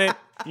not on it,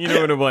 you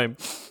know who to blame.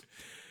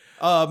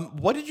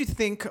 What did you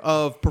think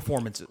of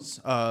performances?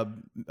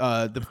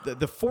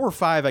 The 4 or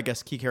 5, I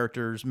guess, key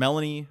characters.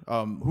 Melanie,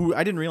 who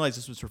I didn't realize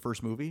this was her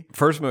first movie.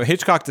 First movie.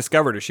 Hitchcock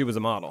discovered her. She was a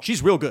model.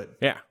 She's real good.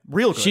 Yeah.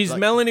 Real good. She's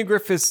Melanie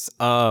Griffith's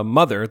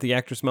mother, the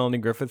actress Melanie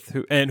Griffith,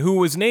 who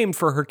was named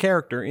for her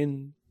character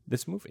in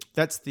this movie.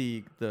 That's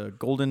the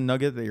golden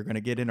nugget that you're going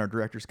to get in our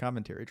director's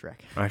commentary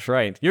track. That's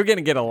right. You're going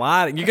to get a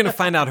lot. You're going to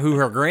find out who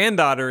her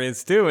granddaughter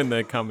is too in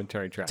the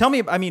commentary track. Tell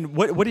me, I mean,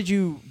 what did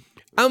you?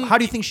 How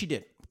do you think she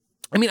did?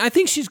 I mean, I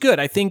think she's good.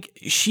 I think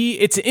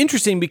it's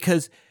interesting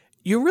because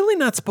you're really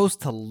not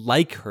supposed to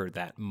like her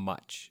that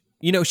much.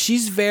 You know,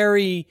 she's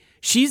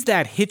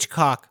that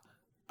Hitchcock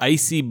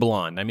icy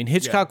blonde. I mean,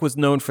 Hitchcock was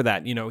known for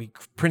that. You know,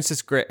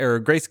 Princess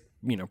Grace,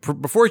 you know,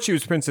 before she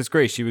was Princess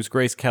Grace, she was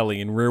Grace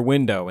Kelly in Rear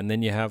Window. And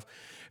then you have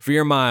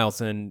Vera Miles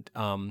and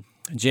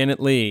Janet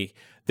Leigh.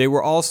 They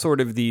were all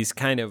sort of these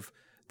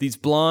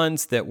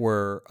blondes that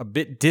were a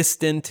bit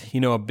distant,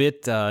 you know, a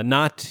bit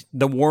not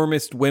the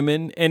warmest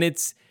women. And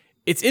it's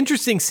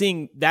interesting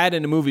seeing that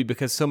in a movie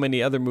because so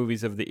many other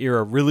movies of the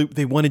era really,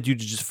 they wanted you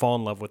to just fall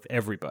in love with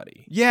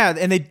everybody. Yeah,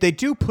 and they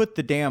do put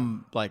the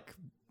damn, like,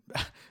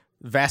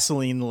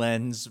 Vaseline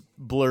lens,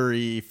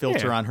 blurry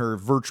filter on her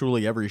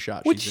virtually every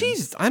shot. Which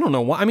I don't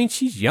know why. I mean,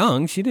 she's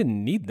young. She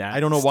didn't need that. I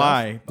don't know stuff.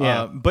 why.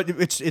 Yeah. But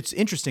it's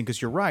interesting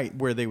because you're right,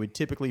 where they would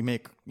typically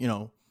make, you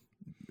know,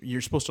 you're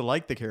supposed to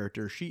like the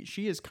character. She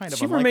is kind of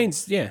She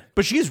remains,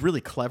 but she is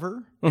really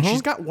clever. And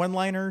she's got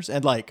one-liners,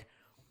 and like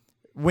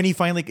when he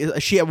finally,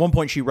 at one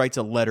point she writes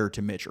a letter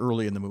to Mitch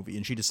early in the movie,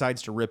 and she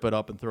decides to rip it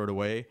up and throw it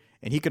away,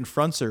 and he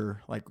confronts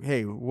her like,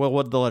 "Hey, well,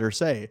 what did the letter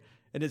say?"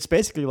 And it's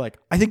basically like,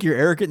 "I think you're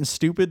arrogant and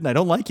stupid, and I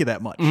don't like you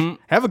that much.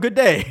 Have a good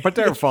day." But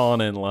they're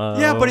falling in love.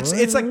 Yeah, but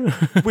it's like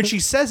when she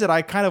says it,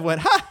 I kind of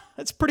went, "Ha,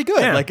 that's pretty good."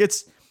 Yeah. Like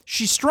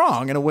she's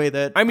strong in a way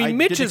that I mean,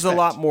 Mitch didn't is a expect.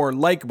 lot more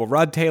likable.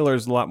 Rod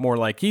Taylor's a lot more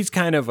like he's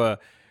kind of a,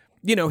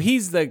 you know,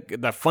 he's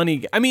the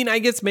funny. I mean, I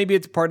guess maybe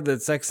it's part of the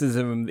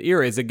sexism of the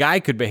era. Is a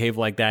guy could behave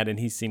like that, and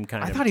he seemed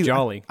kind of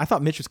jolly. I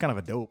thought Mitch was kind of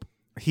a dope.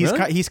 He's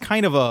Really? he's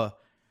kind of a.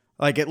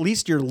 Like, at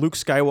least your Luke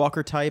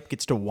Skywalker type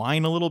gets to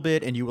whine a little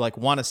bit, and you like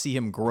want to see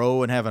him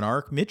grow and have an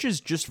arc. Mitch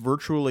is just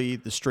virtually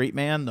the straight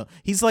man.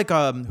 He's like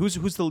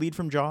who's the lead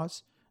from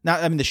Jaws?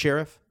 The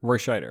sheriff. Roy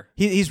Scheider.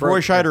 He's Roy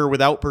Scheider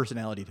without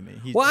personality to me.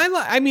 Well,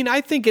 I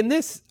think in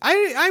this,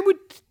 I would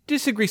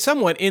disagree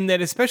somewhat in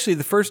that, especially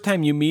the first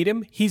time you meet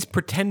him, he's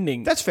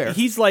pretending. That's fair.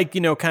 He's like,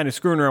 you know, kind of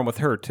screwing around with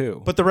her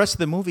too. But the rest of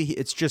the movie,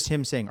 it's just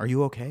him saying, "Are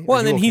you okay?" Well,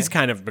 and then he's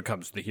kind of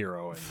becomes the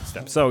hero and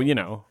stuff. So, you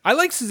know, I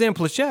like Suzanne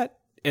Plachette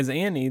as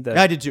Annie.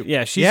 I did too.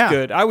 Yeah, she's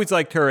good. I always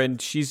liked her,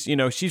 and she's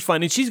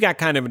fun, and she's got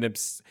kind of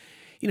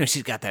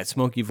she's got that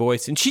smoky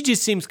voice, and she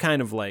just seems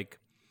kind of like,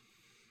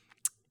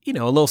 you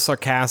know, a little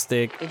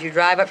sarcastic. Did you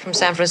drive up from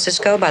San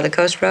Francisco by the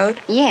Coast Road?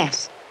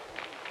 Yes,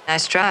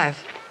 Nice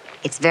drive.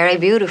 it's very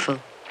beautiful.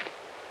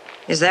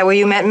 Is that where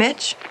you met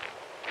Mitch?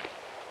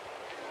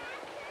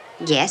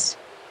 Yes.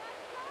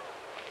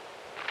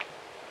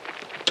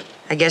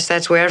 I guess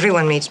that's where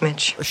everyone meets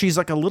Mitch. She's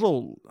like a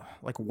little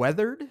like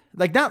weathered,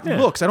 like not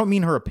looks. I don't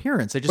mean her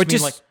appearance. I just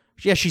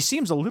mean she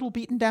seems a little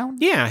beaten down.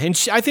 Yeah, and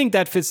I think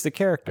that fits the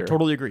character. I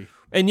totally agree.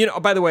 And you know,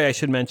 by the way, I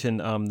should mention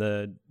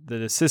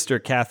the sister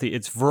Kathy.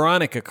 It's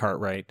Veronica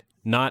Cartwright,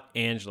 not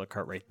Angela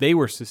Cartwright. They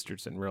were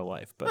sisters in real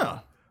life,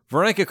 but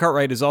Veronica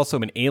Cartwright is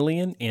also an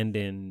alien and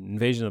in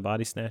Invasion of the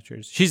Body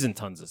Snatchers. She's in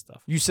tons of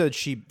stuff. You said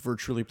she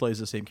virtually plays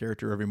the same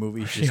character every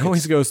movie. She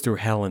always goes through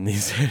hell in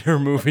her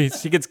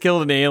movies. She gets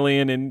killed in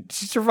Alien, and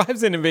she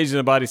survives in Invasion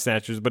of the Body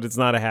Snatchers, but it's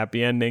not a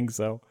happy ending.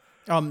 So,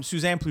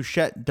 Suzanne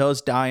Plachette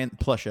does die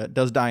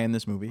in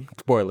this movie.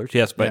 spoilers,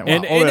 yes, but Yeah,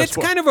 wow. and it's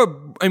kind of a.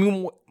 I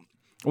mean,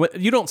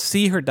 you don't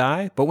see her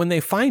die, but when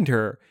they find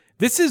her,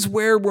 this is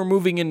where we're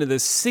moving into the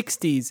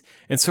 '60s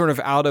and sort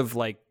of out of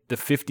like the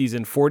 50s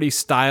and 40s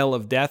style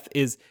of death.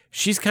 Is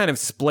she's kind of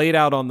splayed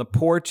out on the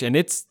porch, and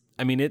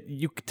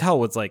you could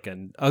tell it's like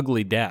an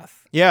ugly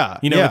death. Yeah,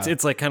 you know,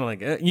 it's like kind of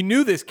like you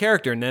knew this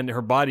character, and then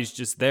her body's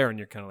just there, and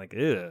you're kind of like,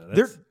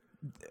 ew.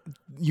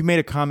 You made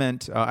a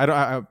comment.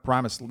 I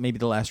promise, maybe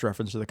the last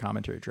reference to the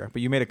commentary track,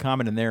 but you made a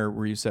comment in there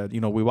where you said,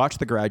 you know, we watched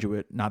The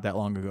Graduate not that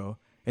long ago,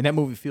 and that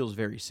movie feels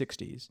very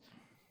 60s.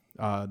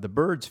 The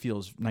Birds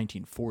feels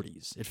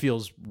 1940s. It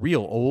feels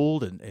real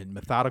old and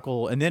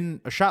methodical, and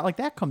then a shot like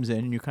that comes in,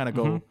 and you kind of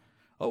go,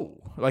 "Oh!"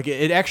 Like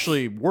it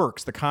actually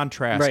works. The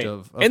contrast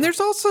of and there's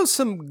also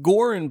some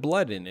gore and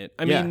blood in it.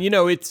 I mean, you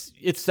know, it's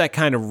that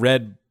kind of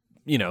red,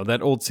 you know,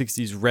 that old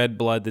 60s red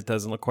blood that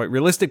doesn't look quite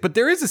realistic. But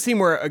there is a scene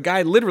where a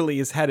guy literally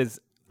has had his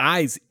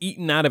eyes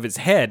eaten out of his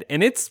head,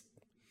 and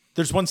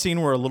there's one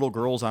scene where a little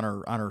girl's on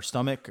her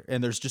stomach,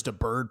 and the's just a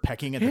bird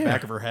pecking at the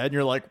back of her head, and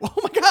you're like, "Oh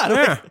my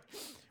god!"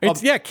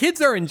 Yeah.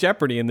 Kids are in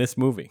jeopardy in this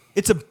movie.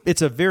 It's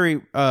a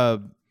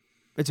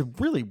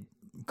really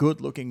good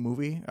looking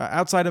movie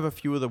outside of a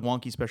few of the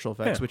wonky special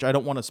effects, which I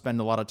don't want to spend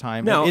a lot of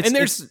time. No, and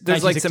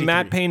there's like some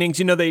matte paintings.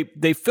 You know,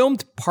 they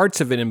filmed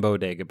parts of it in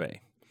Bodega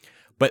Bay,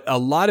 but a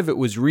lot of it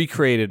was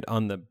recreated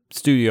on the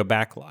studio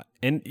backlot,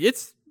 and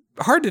it's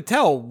hard to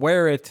tell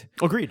where it.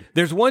 Agreed.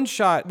 There's one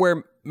shot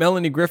where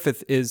Melanie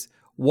Griffith is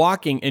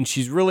walking, and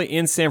she's really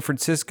in San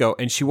Francisco,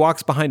 and she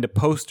walks behind a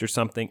post or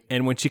something,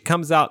 and when she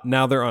comes out,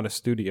 now they're on a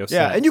studio set.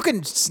 Yeah, and you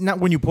can, not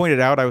when you pointed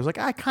out, I was like,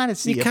 I kind of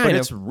see it, but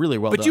it's really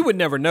well done. But you would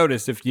never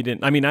notice if you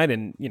didn't. I mean, I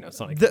didn't, you know,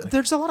 something like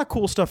There's a lot of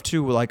cool stuff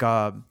too, like,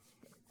 all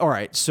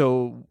right,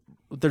 so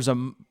there's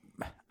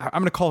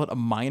I'm going to call it a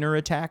minor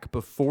attack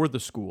before the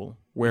school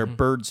where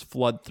birds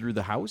flood through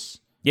the house.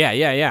 Yeah.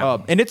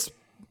 And it's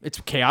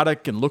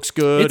chaotic and looks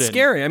good. It's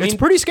scary. I mean, it's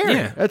pretty scary.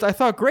 yeah. I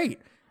thought great.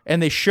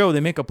 And they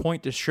make a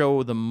point to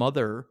show the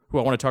mother, who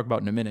I want to talk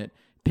about in a minute,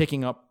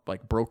 picking up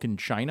like broken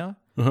china.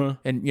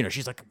 And,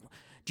 she's like,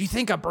 do you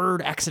think a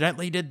bird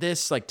accidentally did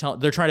this? Like,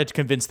 they're trying to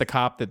convince the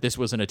cop that this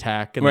was an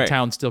attack, and the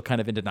town's still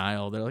kind of in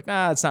denial. They're like,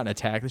 it's not an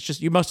attack. It's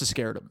just, you must have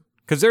scared him.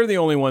 Because they're the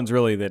only ones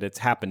really that it's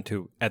happened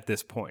to at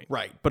this point.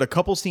 Right. But a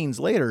couple scenes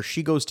later,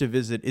 she goes to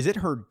visit, is it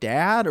her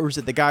dad or is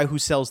it the guy who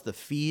sells the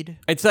feed?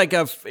 It's like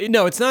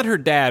no, it's not her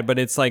dad, but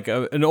it's like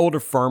an older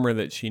farmer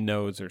that she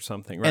knows or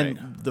something, right?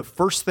 And the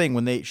first thing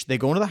when they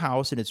go into the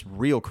house, and it's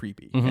real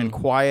creepy and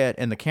quiet,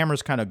 and the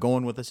camera's kind of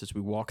going with us as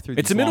we walk through.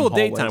 It's the middle of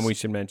daytime, we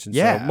should mention.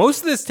 Yeah. So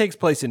most of this takes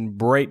place in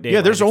bright daylight.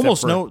 Yeah, there's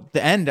almost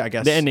the end, I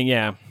guess. The ending,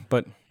 yeah.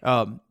 But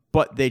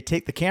they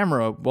take the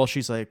camera while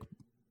she's like,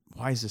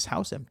 why is this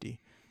house empty?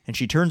 And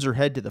she turns her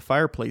head to the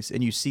fireplace,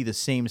 and you see the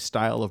same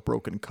style of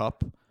broken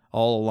cup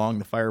all along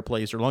the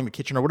fireplace or along the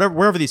kitchen or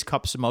wherever these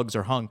cups and mugs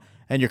are hung.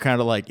 And you're kind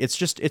of like,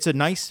 it's a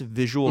nice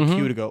visual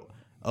cue to go,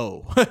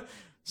 oh,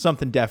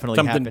 something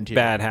definitely happened here.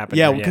 Bad happened.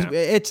 Yeah,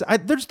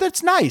 because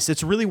that's nice.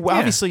 It's really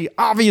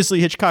obviously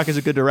Hitchcock is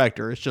a good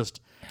director. It's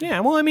just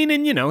well, I mean,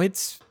 and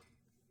it's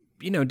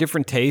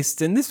different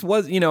tastes, and this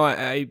was it's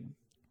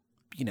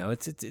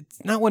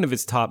not one of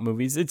his top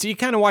movies. It's you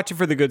kind of watch it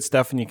for the good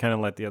stuff, and you kind of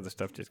let the other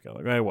stuff just go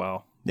like, oh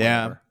well.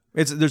 Yeah,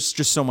 there's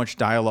just so much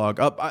dialogue.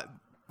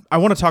 I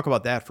want to talk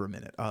about that for a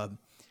minute.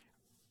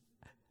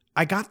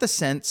 I got the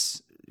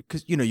sense,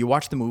 because you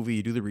watch the movie,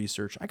 you do the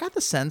research. I got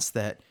the sense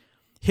that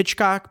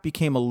Hitchcock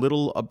became a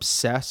little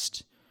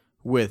obsessed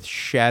with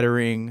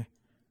shattering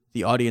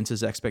the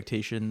audience's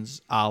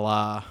expectations, a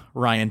la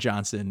Rian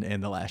Johnson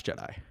and The Last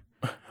Jedi.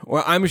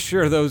 Well, I'm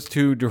sure those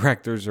two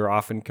directors are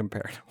often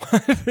compared.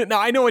 Now,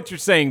 I know what you're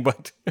saying,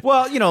 but...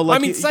 Well, like...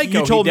 I mean, Psycho,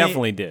 you told he me,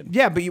 definitely did.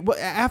 Yeah, but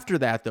after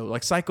that, though,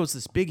 like, Psycho's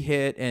this big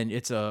hit, and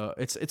it's a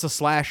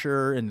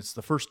slasher, and it's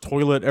the first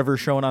toilet ever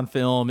shown on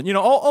film, and,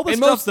 all this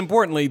and stuff... most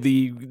importantly,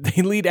 the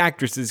lead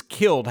actress is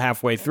killed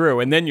halfway through,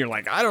 and then you're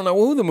like, I don't know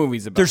who the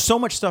movie's about. There's so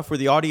much stuff where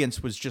the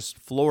audience was just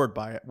floored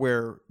by it,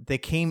 where they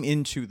came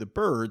into The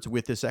Birds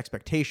with this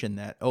expectation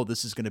that,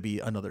 this is going to be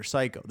another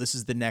Psycho. This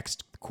is the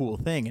next cool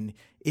thing, and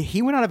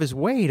he went out of his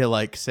way to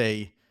like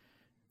say,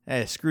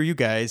 hey, screw you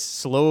guys,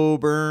 slow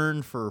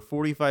burn for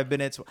 45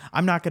 minutes.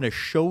 I'm not going to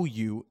show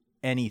you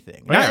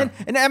anything. Yeah.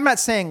 And I'm not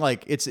saying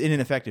like it's an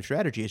ineffective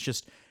strategy. It's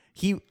just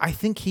I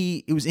think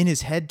it was in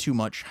his head too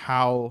much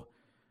how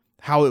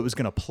it was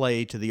going to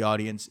play to the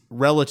audience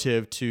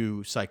relative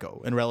to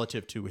Psycho and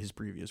relative to his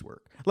previous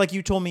work. Like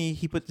you told me,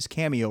 he put this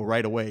cameo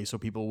right away so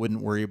people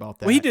wouldn't worry about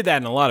that. Well, he did that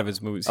in a lot of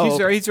his movies. He's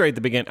right at the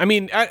beginning. I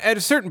mean, at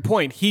a certain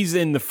point, he's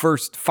in the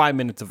first 5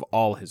 minutes of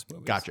all his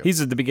movies. Gotcha. He's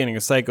at the beginning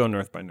of Psycho,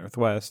 North by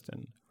Northwest.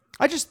 And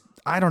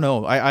I don't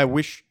know. I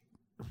wish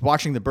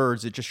watching The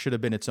Birds, it just should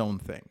have been its own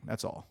thing.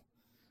 That's all.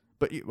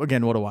 But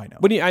again, what do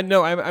I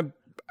know?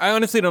 I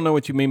honestly don't know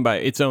what you mean by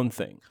its own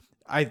thing.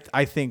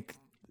 I think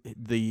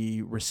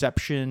the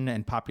reception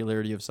and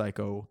popularity of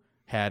Psycho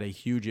had a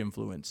huge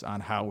influence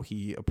on how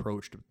he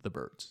approached The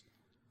Birds.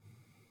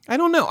 I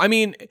don't know. I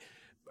mean,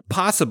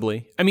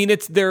 possibly. I mean,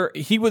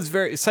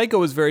 Psycho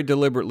was very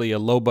deliberately a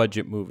low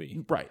budget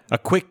movie. Right. A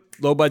quick,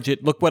 low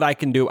budget, look what I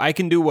can do. I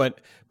can do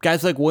what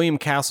guys like William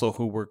Castle,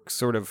 who were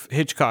sort of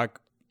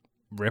Hitchcock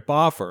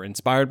ripoff or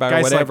inspired by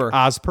guys or whatever. Like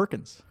Oz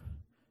Perkins.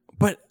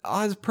 But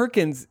Oz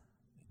Perkins,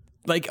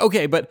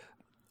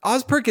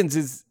 Oz Perkins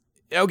is,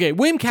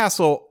 William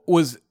Castle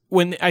was,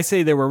 when I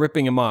say they were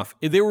ripping him off,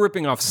 they were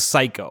ripping off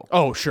Psycho.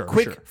 Oh, sure.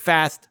 Quick,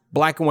 fast,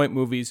 black and white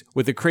movies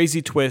with a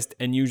crazy twist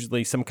and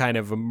usually some kind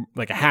of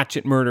a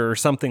hatchet murder or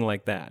something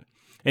like that.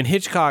 And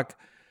Hitchcock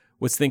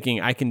was thinking,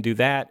 I can do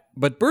that.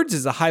 But Birds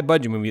is a high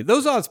budget movie.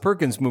 Those Oz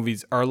Perkins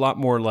movies are a lot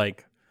more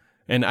like,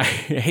 and I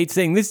hate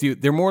saying this to you,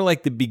 they're more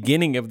like the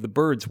beginning of The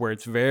Birds where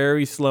it's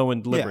very slow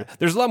and deliberate. Yeah.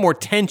 There's a lot more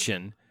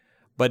tension,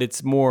 but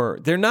it's more,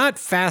 they're not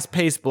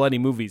fast-paced, bloody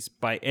movies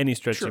by any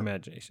stretch of the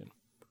imagination.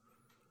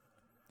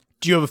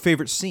 Do you have a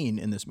favorite scene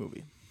in this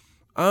movie?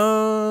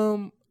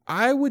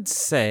 I would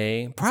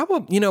say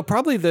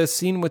probably the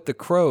scene with the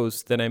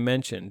crows that I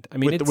mentioned. I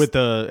mean, at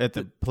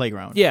the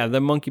playground. Yeah,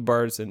 the monkey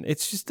bars, and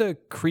it's just a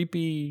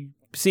creepy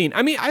scene.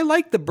 I mean, I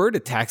like the bird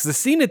attacks. The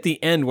scene at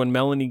the end when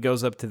Melanie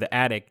goes up to the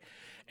attic,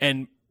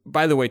 and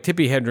by the way,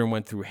 Tippi Hedren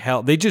went through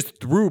hell. They just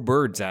threw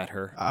birds at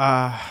her.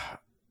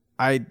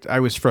 I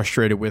was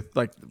frustrated with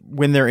like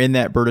when they're in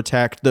that bird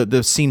attack,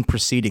 the scene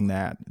preceding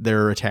that,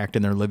 they're attacked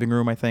in their living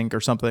room, I think, or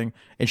something,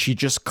 and she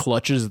just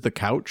clutches the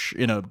couch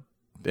in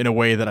a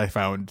way that I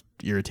found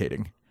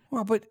irritating.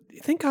 Well, but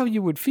think how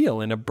you would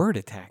feel in a bird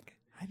attack.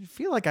 I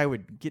feel like I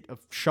would get a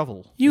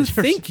shovel. You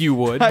think you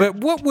would, but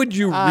what would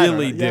you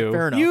really do? Yeah,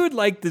 fair enough. You would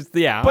like this,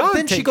 yeah. But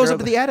then she goes up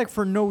to the attic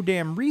for no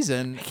damn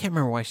reason. I can't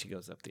remember why she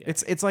goes up the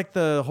attic. It's like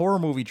the horror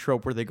movie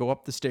trope where they go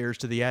up the stairs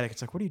to the attic.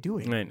 It's like, what are you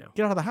doing? I know.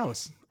 Get out of the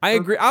house. I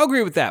agree. I'll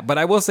agree with that. But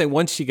I will say,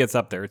 once she gets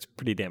up there, it's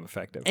pretty damn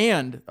effective.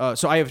 And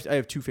so I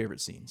have two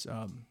favorite scenes.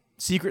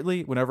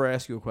 secretly, whenever I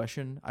ask you a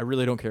question, I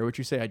really don't care what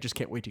you say. I just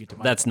can't wait to get to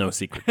mine. That's no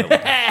secret.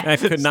 That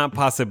could not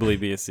possibly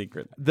be a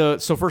secret.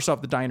 So first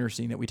off, the diner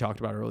scene that we talked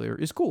about earlier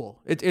is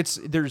cool. It's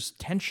there's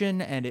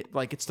tension, and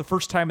it's the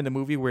first time in the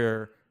movie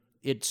where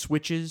it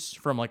switches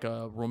from like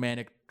a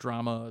romantic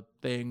drama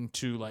thing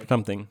to like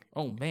something.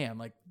 Oh man,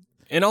 like.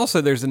 And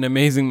also, there's an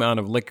amazing amount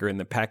of liquor in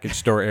the package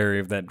store area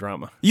of that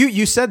drama.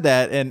 You said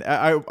that, and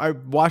I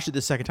watched it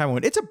the second time. I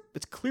went,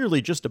 it's clearly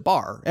just a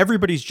bar.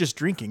 Everybody's just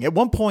drinking. At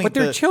one point, but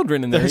there are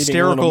children in the there.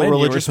 Hysterical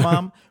religious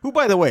mom, who,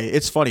 by the way,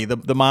 it's funny.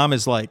 The mom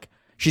is like,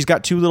 she's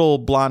got two little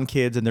blonde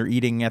kids, and they're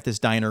eating at this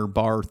diner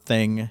bar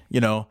thing,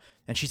 you know.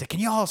 And she's like, "Can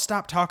you all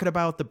stop talking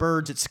about the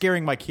birds? It's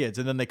scaring my kids."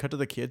 And then they cut to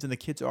the kids, and the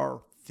kids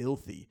are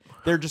filthy.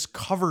 They're just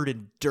covered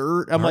in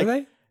dirt. I'm like,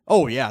 they?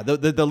 Oh yeah, the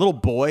little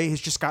boy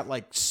has just got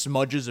like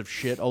smudges of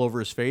shit all over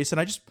his face, and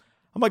I'm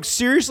like,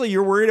 seriously,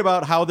 you're worried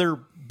about how they're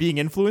being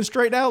influenced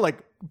right now? Like,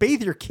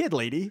 bathe your kid,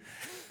 lady.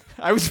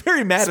 I was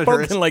very mad at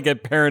her. Spoken like a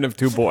parent of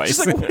two boys.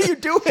 She's like, what are you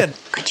doing?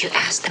 Could you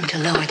ask them to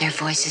lower their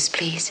voices,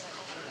 please?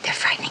 They're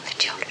frightening the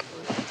children.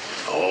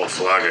 A whole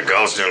flock of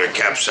gulls nearly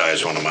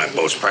capsized one of my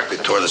boats,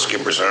 practically tore the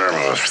skipper's arm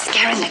You're off.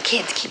 scaring the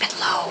kids. Keep it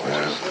low.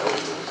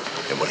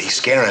 Yeah, but he's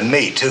scaring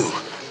me, too.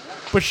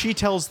 But she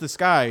tells this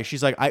guy,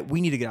 she's like,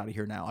 we need to get out of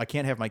here now. I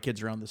can't have my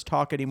kids around this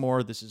talk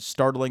anymore. This is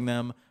startling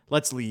them.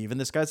 Let's leave.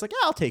 And this guy's like, yeah,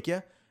 I'll take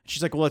you.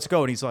 She's like, well, let's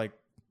go. And he's like,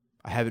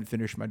 I haven't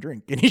finished my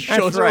drink. And he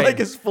shows her like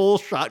his full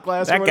shot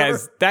glass.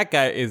 That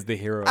guy is the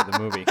hero of the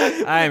movie.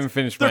 I haven't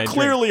finished my drink. They're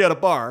clearly at a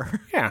bar.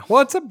 Yeah.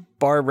 Well, it's a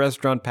bar,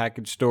 restaurant,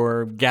 package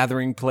store,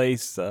 gathering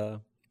place, you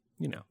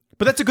know.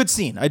 But that's a good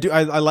scene. I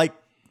like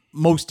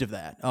most of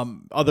that,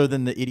 other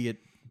than the idiot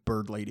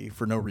bird lady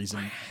for no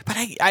reason. But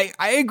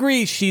I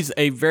agree she's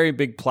a very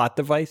big plot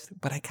device,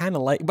 but I kind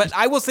of like. But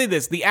I will say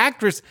this: the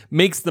actress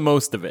makes the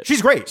most of it.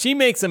 She's great. She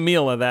makes a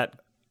meal of that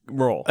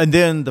role. And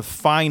then the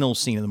final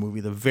scene of the movie,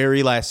 the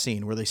very last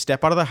scene, where they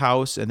step out of the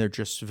house and they're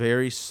just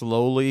very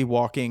slowly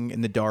walking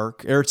in the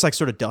dark, or it's like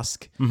sort of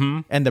dusk,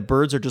 and the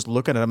birds are just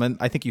looking at them. And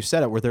I think you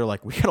said it, where they're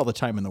like, "We got all the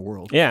time in the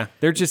world." Yeah,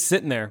 they're just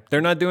sitting there.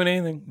 They're not doing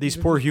anything. These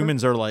poor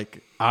humans are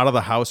like out of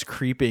the house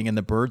creeping, and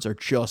the birds are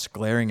just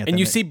glaring at them. And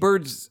you see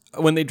birds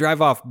when they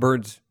drive off,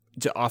 birds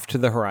off to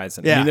the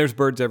horizon. Yeah. I mean, there's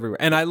birds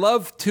everywhere. And I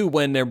love too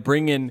when they're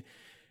bringing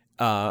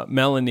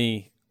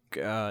Melanie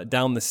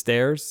down the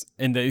stairs,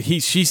 and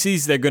she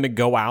sees they're going to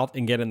go out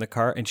and get in the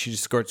car, and she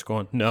just starts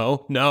going,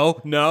 no.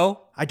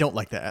 I don't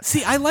like that.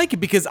 See, I like it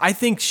because I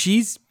think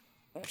she's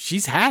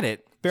had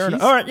it. Fair She's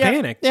enough. All right, yeah.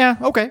 panicked. Yeah,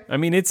 okay. I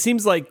mean, it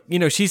seems like,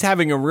 she's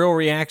having a real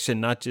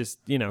reaction, not just,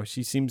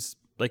 she seems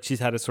like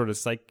she's had a sort of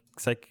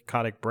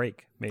psychotic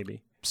break,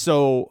 maybe.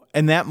 So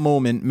in that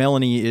moment,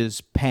 Melanie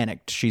is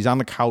panicked. She's on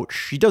the couch.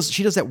 She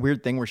does that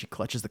weird thing where she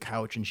clutches the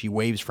couch and she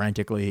waves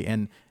frantically.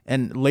 And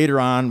later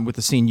on with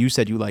the scene you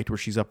said you liked where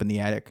she's up in the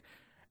attic,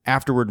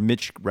 afterward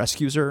Mitch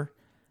rescues her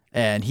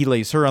and he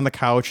lays her on the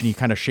couch and he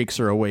kind of shakes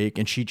her awake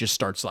and she just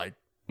starts like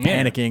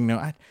panicking.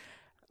 No,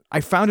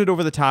 I found it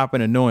over the top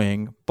and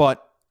annoying,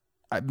 but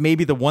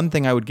maybe the one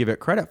thing I would give it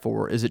credit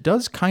for is it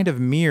does kind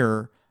of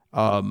mirror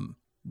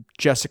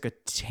Jessica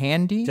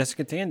Tandy,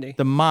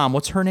 the mom.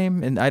 What's her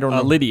name? And I don't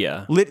know.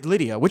 Lydia.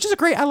 Lydia, which is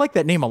I like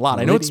that name a lot.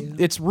 I know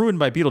it's ruined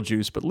by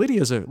Beetlejuice, but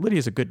Lydia's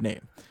a good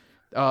name.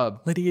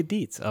 Lydia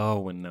Dietz. Oh,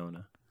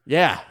 Winona.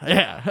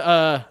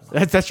 Yeah.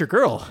 That's your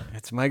girl.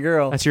 That's my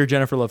girl. That's your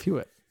Jennifer Love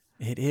Hewitt.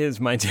 It is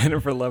my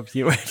Jennifer Love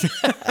Hewitt.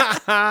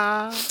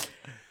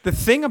 The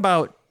thing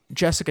about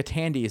Jessica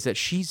Tandy is that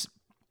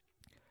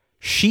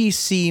she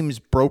seems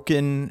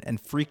broken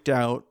and freaked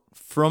out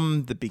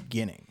from the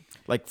beginning.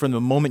 Like from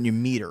the moment you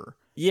meet her.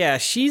 Yeah,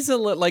 she's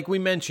like we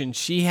mentioned,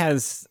 she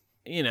has,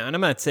 and I'm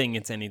not saying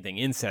it's anything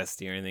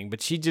incesty or anything,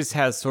 but she just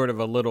has sort of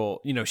a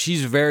little,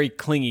 she's very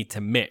clingy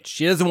to Mitch.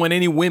 She doesn't want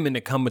any women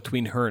to come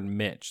between her and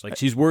Mitch. Like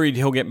she's worried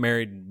he'll get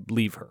married and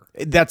leave her.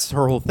 That's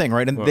her whole thing,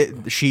 right?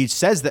 And she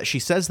says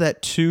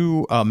that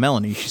to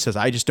Melanie. She says,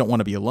 "I just don't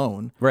want to be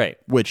alone." Right.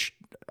 Which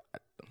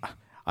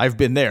I've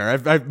been there.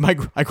 I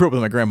grew up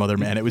with my grandmother,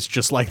 man. It was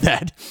just like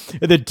that.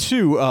 And then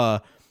two,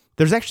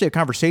 there's actually a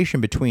conversation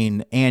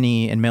between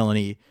Annie and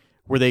Melanie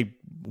where they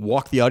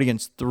walk the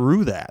audience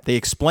through that. They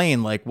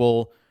explain like,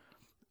 well,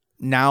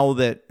 now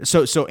that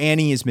so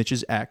Annie is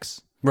Mitch's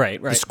ex,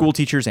 right? The school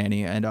teacher's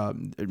Annie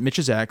and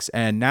Mitch's ex,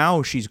 and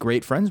now she's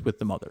great friends with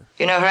the mother.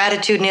 Her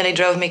attitude nearly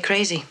drove me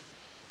crazy.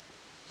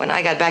 When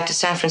I got back to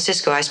San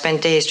Francisco, I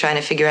spent days trying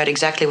to figure out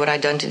exactly what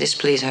I'd done to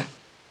displease her.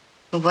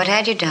 What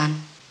had you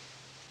done?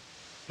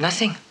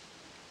 Nothing.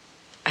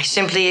 I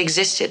simply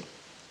existed.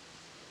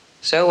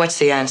 So what's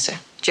the answer?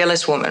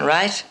 Jealous woman,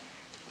 right?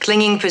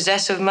 Clinging,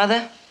 possessive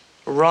mother?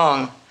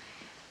 Wrong.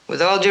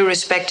 With all due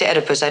respect to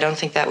Oedipus, I don't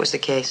think that was the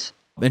case.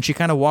 And she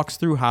kind of walks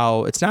through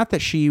how it's not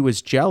that she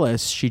was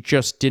jealous, she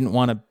just didn't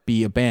want to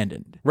be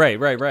abandoned.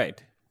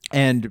 Right.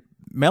 And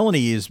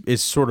Melanie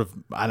is sort of,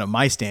 I don't know,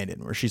 my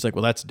stand-in, where she's like,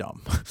 well, that's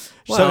dumb.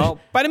 Well,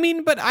 but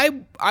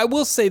I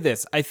will say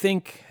this.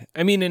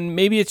 And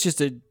maybe it's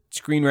just a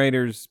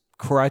screenwriter's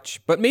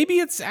crutch, but maybe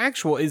it's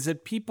actual, is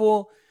that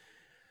people,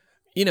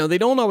 they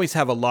don't always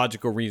have a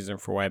logical reason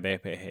for why they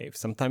behave.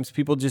 Sometimes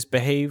people just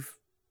behave,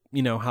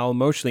 how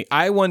emotionally.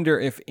 I wonder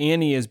if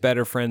Annie is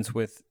better friends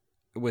with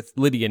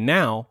Lydia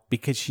now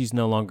because she's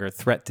no longer a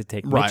threat to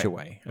take Mitch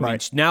away. I mean,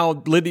 now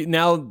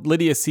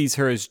Lydia sees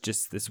her as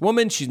just this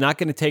woman. She's not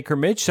going to take her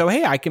Mitch. So,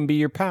 hey, I can be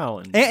your pal.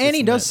 And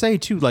Annie does say,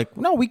 too, like,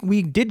 no,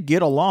 we did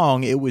get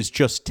along. It was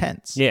just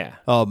tense. Yeah.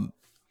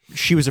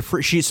 She was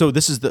afraid. So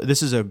this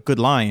is a good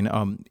line.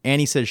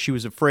 Annie says she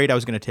was afraid I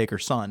was going to take her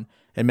son.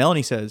 And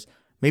Melanie says,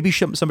 maybe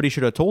somebody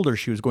should have told her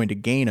she was going to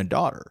gain a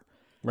daughter.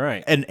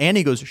 Right. And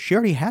Annie goes, she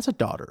already has a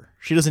daughter.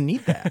 She doesn't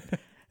need that.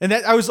 And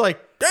that I was like,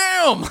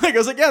 damn. Like I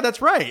was like, yeah,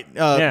 that's right.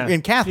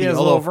 And Kathy, she has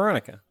a little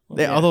Veronica.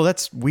 Although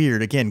that's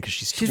weird again because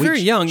she's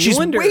very young. She's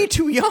way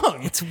too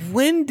young. It's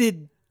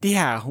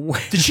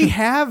did she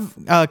have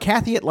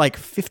Kathy at like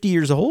 50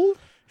 years old?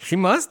 She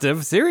must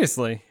have.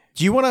 Seriously.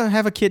 Do you want to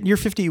have a kid? You're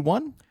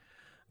 51.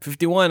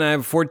 51. I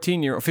have a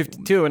 14-year-old.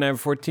 52, and I have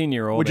a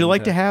 14-year-old. Would you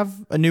like to have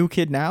a new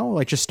kid now?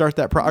 Like just start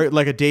that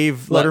like a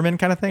Dave Letterman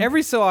kind of thing?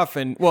 Every so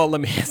often. Well, let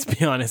me just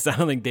be honest. I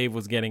don't think Dave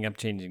was getting up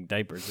changing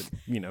diapers.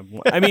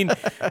 I mean,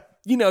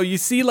 you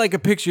see like a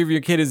picture of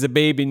your kid as a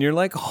baby, and you're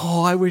like,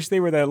 oh, I wish they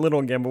were that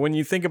little again. But when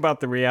you think about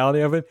the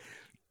reality of it,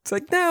 it's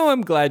like, no,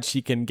 I'm glad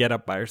she can get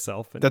up by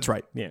herself. And, that's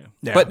right. Yeah.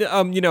 But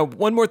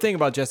one more thing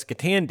about Jessica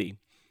Tandy,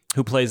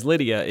 who plays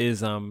Lydia,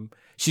 is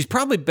she's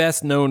probably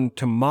best known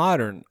to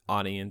modern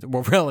audience,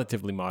 well,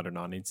 relatively modern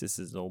audience. This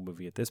is an old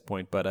movie at this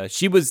point, but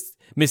she was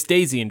Miss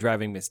Daisy in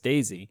Driving Miss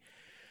Daisy,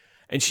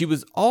 and she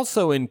was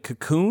also in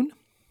Cocoon.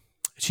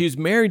 She was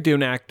married to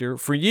an actor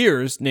for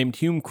years named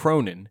Hume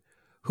Cronin,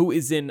 who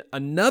is in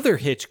another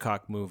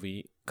Hitchcock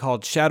movie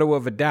called Shadow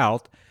of a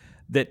Doubt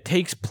that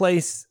takes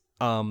place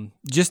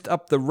just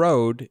up the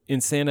road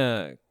in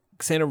Santa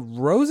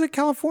Rosa,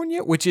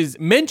 California, which is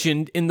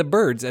mentioned in The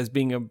Birds as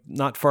being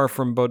not far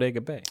from Bodega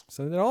Bay.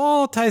 So it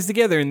all ties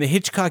together in the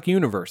Hitchcock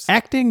universe.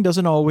 Acting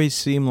doesn't always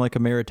seem like a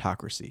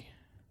meritocracy.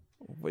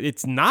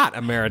 It's not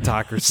a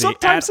meritocracy.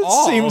 Sometimes it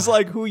seems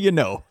like who you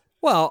know.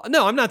 Well,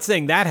 no, I'm not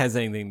saying that has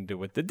anything to do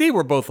with it. They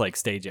were both like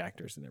stage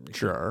actors and everything.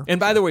 Sure.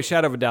 And by the way,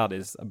 Shadow of a Doubt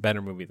is a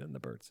better movie than The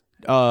Birds.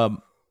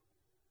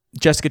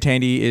 Jessica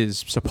Tandy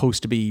is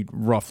supposed to be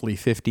roughly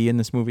 50 in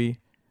this movie.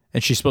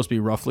 And she's supposed to be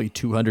roughly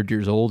 200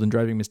 years old in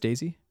Driving Miss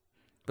Daisy?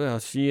 Well,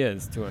 she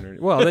is 200.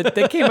 Well,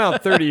 they came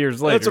out 30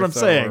 years later. That's what I'm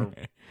saying.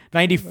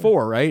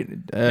 94, right?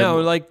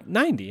 No, like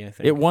 90, I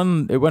think. It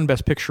won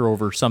Best Picture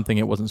over something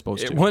it wasn't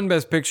supposed to. It won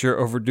Best Picture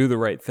over Do the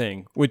Right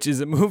Thing, which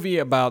is a movie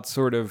about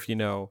sort of,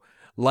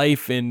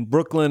 life in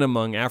Brooklyn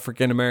among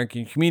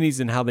African-American communities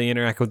and how they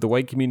interact with the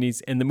white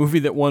communities. And the movie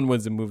that won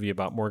was a movie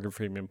about Morgan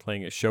Freeman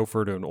playing a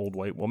chauffeur to an old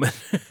white woman.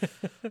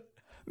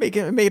 Made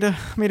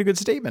a good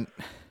statement.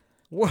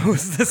 What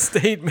was the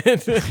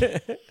statement?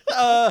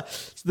 The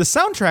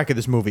soundtrack of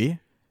this movie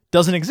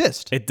doesn't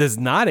exist. It does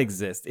not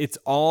exist. It's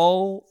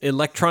all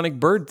electronic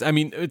bird. I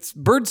mean, it's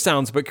bird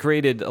sounds, but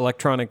created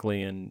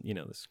electronically, and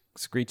the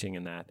screeching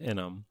and that.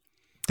 And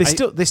they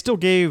still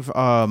gave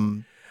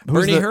Bernie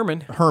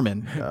Herman.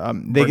 Herman.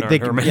 Herman.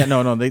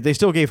 Yeah, they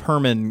still gave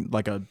Herman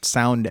like a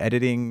sound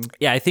editing.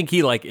 Yeah, I think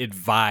he like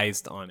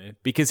advised on it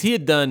because he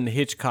had done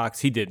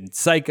Hitchcock's. He did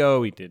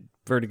Psycho. He did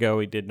Vertigo.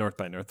 He did North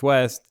by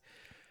Northwest.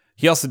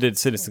 He also did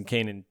Citizen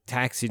Kane and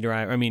Taxi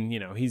Driver. I mean,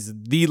 he's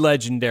the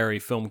legendary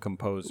film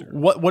composer.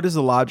 What is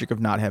the logic of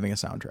not having a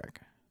soundtrack?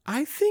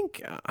 I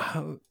think,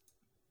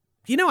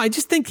 I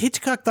just think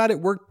Hitchcock thought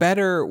it worked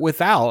better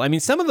without. I mean,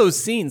 some of those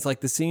scenes,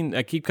 like the scene,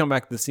 I keep coming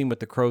back to the scene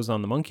with the crows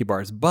on the monkey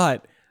bars,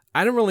 but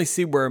I don't really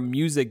see where a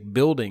music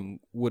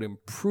building would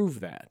improve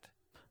that.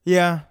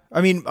 Yeah.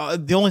 I mean,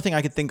 the only thing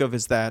I could think of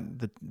is that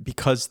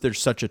because there's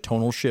such a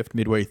tonal shift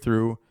midway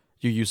through,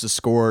 you use the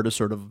score to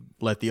sort of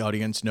let the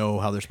audience know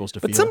how they're supposed to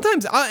feel. But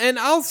sometimes,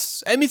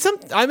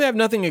 I have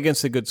nothing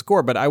against a good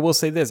score, but I will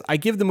say this. I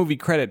give the movie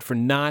credit for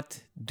not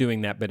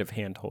doing that bit of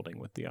hand-holding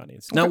with the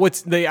audience. Now,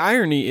 what's the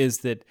irony is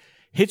that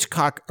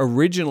Hitchcock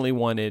originally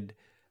wanted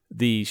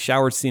the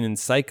shower scene in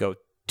Psycho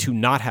to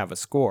not have a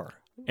score.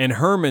 And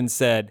Herman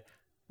said,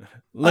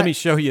 let me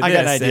show you this. I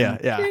got an idea,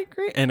 yeah.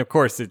 And of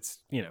course, it's,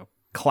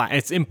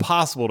 it's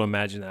impossible to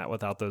imagine that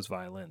without those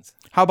violins.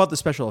 How about the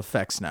special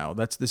effects now?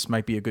 This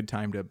might be a good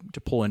time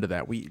to pull into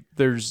that.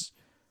 There's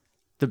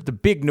the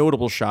big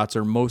notable shots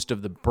are most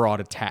of the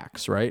broad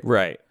attacks, right?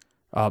 Right.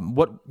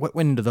 What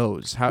went into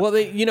those? Well,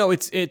 they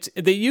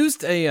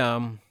used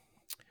a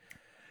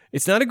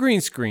it's not a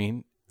green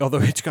screen, although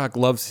Hitchcock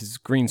loves his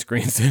green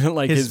screens,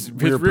 like his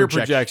rear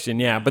projection.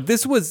 Yeah, but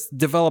this was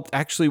developed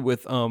actually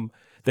with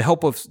the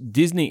help of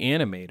Disney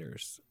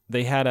animators.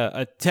 They had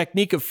a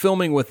technique of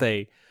filming with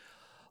a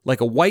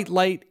white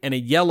light and a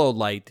yellow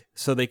light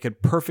so they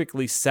could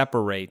perfectly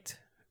separate.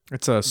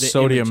 It's a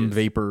sodium images.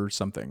 vapor or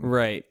something.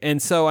 Right.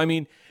 And so, I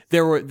mean,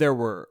 there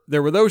were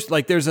those,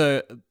 like there's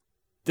a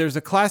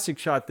classic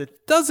shot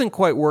that doesn't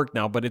quite work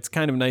now, but it's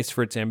kind of nice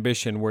for its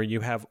ambition where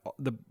you have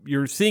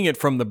you're seeing it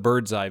from the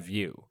bird's eye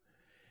view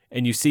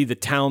and you see the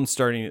town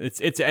starting.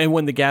 And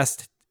when the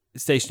gas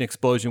station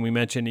explosion we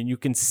mentioned, and you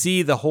can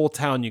see the whole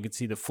town, you can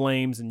see the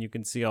flames and you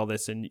can see all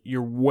this, and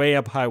you're way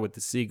up high with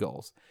the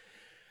seagulls.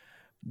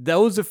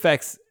 those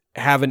effects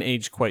haven't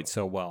aged quite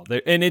so well.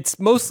 And it's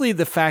mostly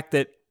the fact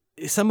that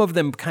some of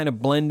them kind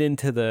of blend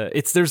into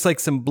there's like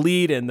some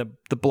bleed and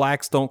the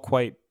blacks don't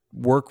quite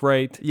work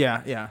right.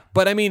 Yeah.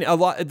 But I mean,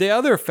 the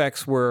other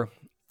effects were,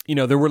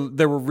 there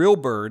were real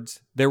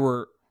birds, there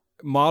were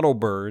model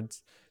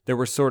birds, there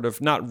were sort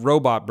of not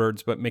robot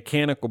birds, but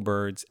mechanical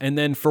birds. And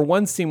then for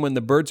one scene when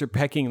the birds are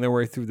pecking their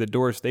way through the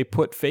doors, they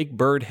put fake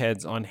bird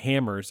heads on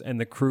hammers and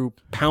the crew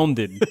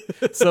pounded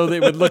so they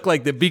would look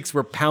like the beaks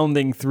were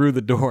pounding through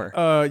the door.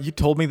 You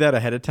told me that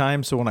ahead of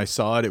time, so when I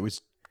saw it, it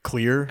was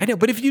clear. I know,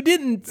 but if you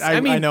didn't, I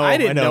didn't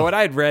know it.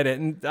 I'd read it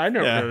and I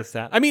never noticed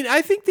that. I mean,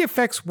 I think the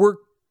effects work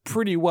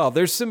pretty well.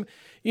 There's some,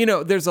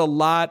 there's a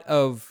lot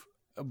of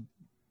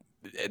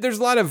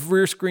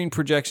rear screen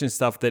projection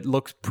stuff that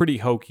looks pretty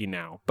hokey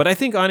now, but I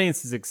think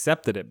audiences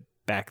accepted it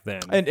back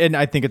then. And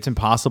I think it's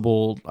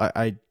impossible.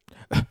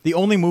 The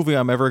only movie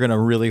I'm ever going to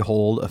really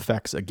hold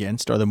effects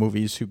against are the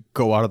movies who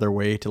go out of their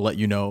way to let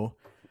you know,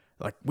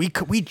 like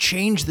we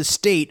changed the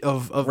state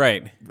of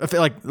right.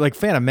 Like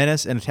Phantom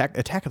Menace and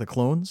Attack of the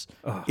Clones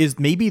is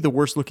maybe the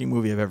worst looking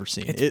movie I've ever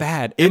seen. It's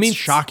bad. It's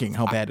shocking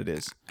how bad it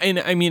is. And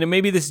I mean,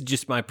 maybe this is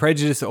just my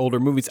prejudice to older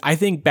movies. I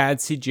think bad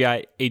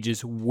CGI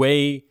ages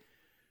way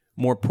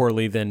more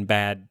poorly than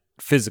bad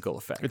physical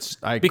effects.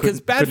 Because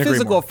bad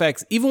physical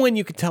effects, even when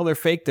you can tell they're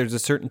fake, there's a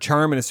certain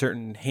charm and a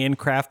certain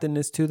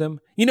handcraftedness to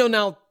them.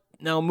 Now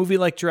a movie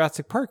like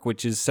Jurassic Park,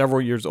 which is several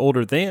years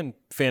older than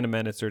Phantom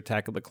Menace or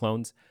Attack of the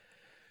Clones,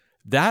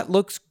 that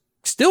looks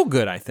still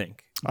good, I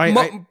think.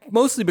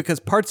 Mostly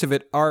because parts of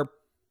it are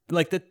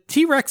like the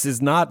T-Rex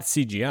is not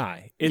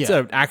CGI. It's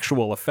an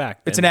actual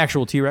effect. It's an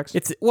actual T-Rex?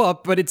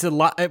 But it's a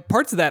lot.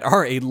 Parts of that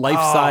are a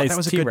life-size T-Rex. That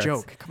was a good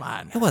joke. Come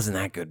on. It wasn't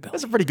that good, Bill.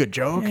 That's a pretty good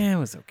joke. Yeah, it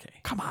was okay.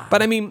 Come on.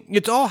 But I mean,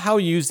 it's all how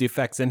you use the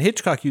effects, and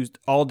Hitchcock used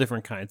all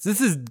different kinds.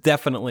 This is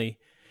definitely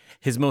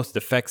his most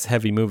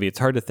effects-heavy movie. It's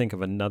hard to think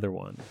of another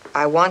one.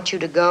 I want you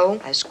to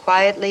go as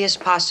quietly as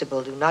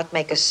possible. Do not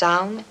make a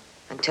sound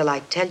until I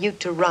tell you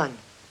to run.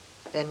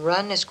 Then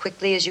run as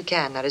quickly as you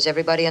can. Now, does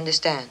everybody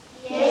understand?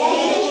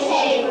 Yes,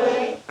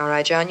 Hayward. All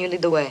right, John, you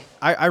lead the way.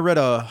 I read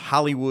a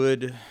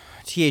Hollywood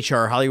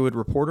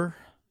Reporter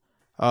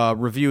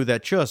review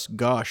that just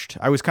gushed.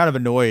 I was kind of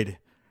annoyed.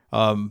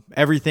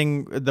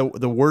 Everything,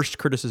 the worst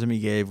criticism he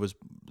gave was,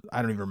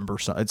 I don't even remember,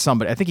 it's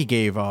somebody. I think he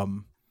gave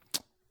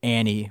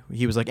Annie.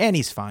 He was like,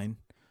 Annie's fine.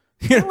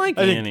 I like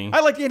Annie. I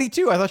liked Annie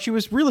too. I thought she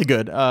was really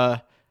good.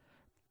 But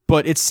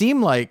it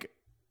seemed like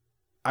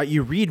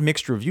you read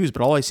mixed reviews,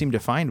 but all I seemed to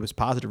find was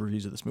positive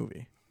reviews of this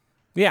movie.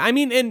 Yeah, I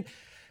mean, and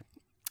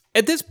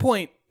at this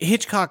point,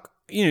 Hitchcock,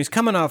 he's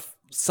coming off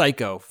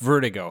Psycho,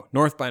 Vertigo,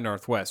 North by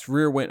Northwest,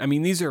 Rear Wind. I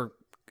mean, these are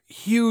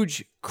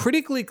huge,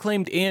 critically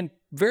acclaimed and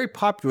very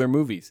popular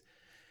movies.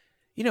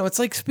 It's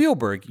like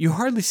Spielberg. You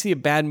hardly see a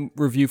bad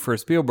review for a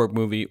Spielberg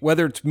movie,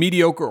 whether it's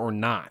mediocre or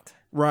not.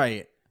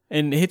 Right.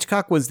 And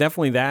Hitchcock was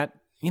definitely that.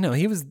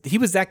 He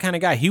was that kind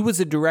of guy. He was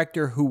a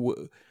director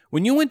who,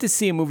 when you went to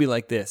see a movie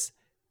like this,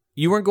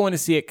 you weren't going to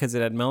see it because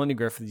it had Melanie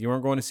Griffith. You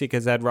weren't going to see it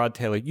because it had Rod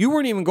Taylor. You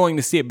weren't even going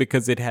to see it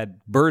because it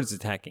had birds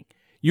attacking.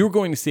 You were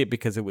going to see it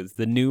because it was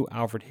the new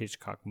Alfred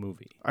Hitchcock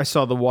movie. I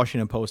saw the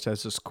Washington Post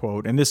has this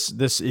quote, and this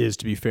is,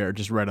 to be fair,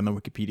 just read on the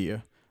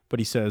Wikipedia. But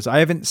he says, I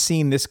haven't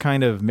seen this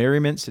kind of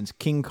merriment since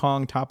King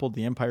Kong toppled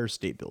the Empire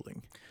State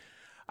Building.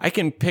 I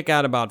can pick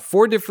out about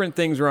 4 different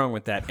things wrong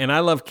with that, and I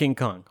love King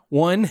Kong.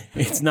 1,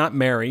 it's not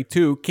merry.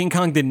 2, King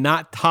Kong did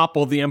not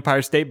topple the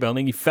Empire State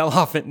Building. He fell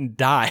off it and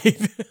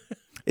died.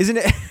 Isn't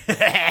it?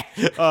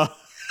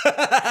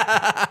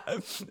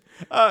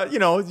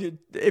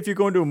 If you're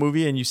going to a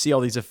movie and you see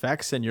all these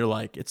effects and you're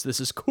like, this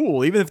is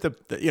cool, even if if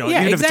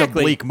it's a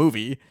bleak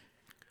movie.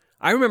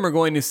 I remember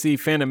going to see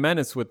Phantom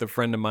Menace with a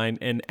friend of mine,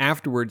 and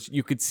afterwards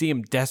you could see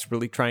him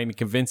desperately trying to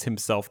convince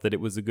himself that it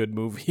was a good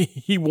movie.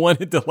 He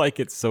wanted to like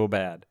it so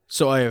bad.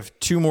 So I have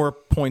 2 more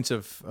points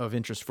of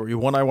interest for you.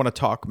 One, I want to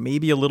talk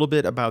maybe a little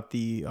bit about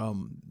the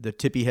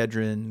Tippi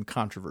Hedren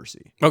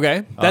controversy.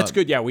 Okay, that's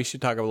good. Yeah, we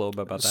should talk a little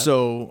bit about that.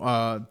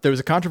 So there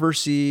was a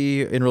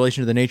controversy in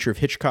relation to the nature of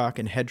Hitchcock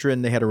and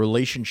Hedren. They had a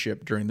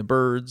relationship during The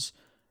Birds.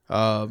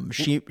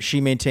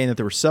 She maintained that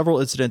there were several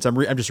incidents. I'm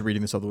just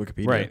reading this off the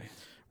Wikipedia. Right.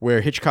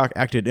 Where Hitchcock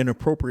acted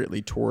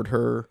inappropriately toward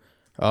her.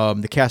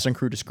 The cast and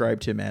crew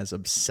described him as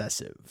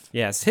obsessive.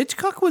 Yes,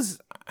 Hitchcock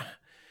was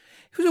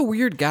a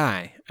weird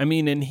guy. I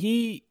mean, and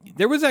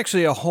there was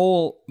actually a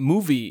whole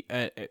movie,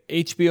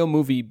 HBO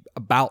movie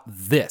about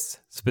this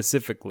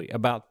specifically,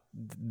 about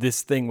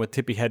this thing with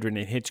Tippi Hedren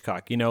and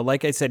Hitchcock.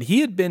 Like I said, he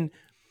had been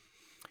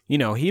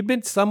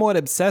somewhat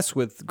obsessed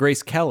with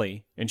Grace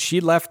Kelly, and she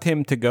left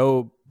him to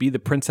go be the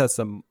Princess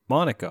of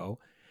Monaco.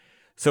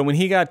 So when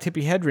he got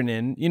Tippi Hedren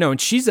in, and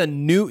she's a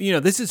new,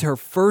 this is her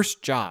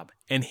first job,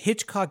 and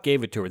Hitchcock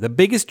gave it to her. The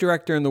biggest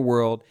director in the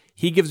world,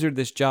 he gives her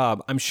this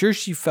job. I'm sure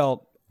she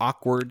felt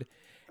awkward,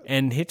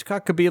 and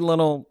Hitchcock could be a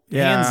little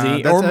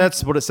handsy.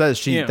 That's what it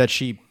says.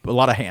 A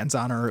lot of hands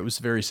on her. It was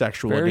very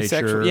sexual in nature.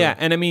 Sexual, yeah.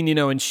 And I mean,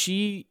 and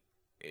she,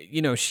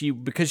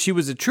 because she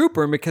was a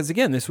trooper, and because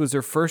again, this was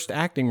her first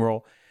acting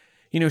role,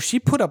 she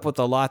put up with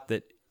a lot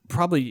that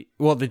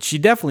that she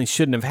definitely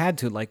shouldn't have had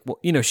to. Like,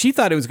 well, she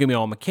thought it was going to be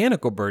all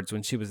mechanical birds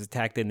when she was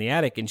attacked in the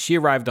attic, and she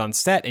arrived on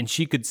set and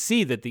she could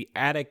see that the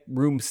attic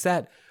room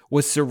set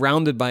was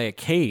surrounded by a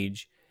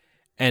cage,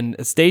 and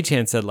a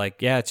stagehand said,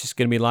 like, yeah, it's just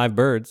going to be live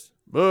birds.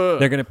 They're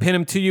going to pin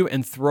them to you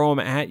and throw them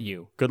at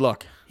you. Good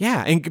luck.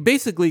 Yeah, and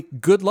basically,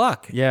 good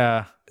luck.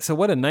 Yeah. So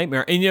what a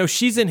nightmare. And,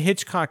 she's in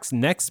Hitchcock's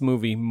next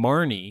movie,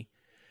 Marnie,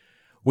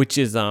 which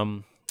is,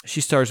 she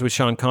stars with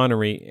Sean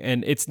Connery.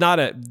 And it's not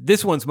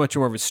this one's much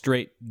more of a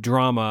straight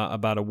drama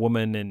about a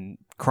woman and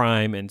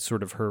crime and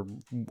sort of her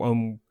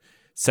own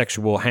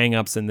sexual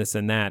hang-ups and this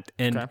and that.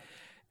 And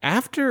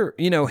after,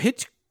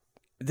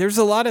 there's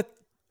a lot of,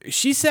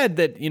 she said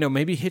that,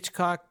 maybe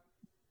Hitchcock,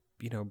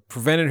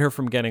 prevented her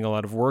from getting a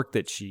lot of work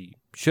that she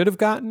should have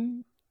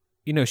gotten.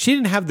 She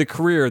didn't have the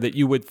career that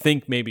you would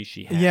think maybe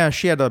she had. Yeah,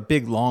 she had a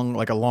big,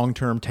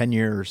 long-term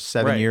 10-year,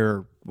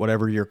 7-year,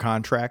 whatever year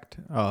contract.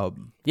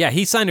 Yeah,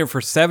 he signed her for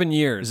 7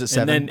 years. Is it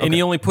 7? And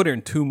he only put her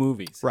in 2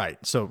 movies.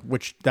 Right. So,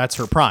 that's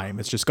her prime.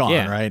 It's just gone,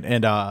 Yeah. right?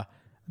 And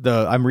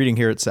I'm reading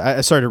here. I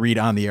started to read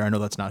on the air. I know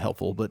that's not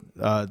helpful, but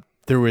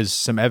there was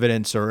some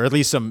evidence, or at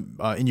least some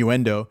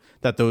innuendo,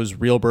 that those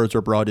real birds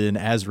were brought in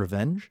as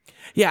revenge.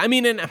 Yeah, I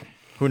mean, and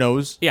who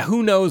knows? Yeah,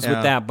 who knows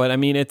with that? But I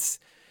mean, it's.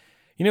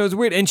 It's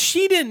weird. And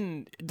she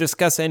didn't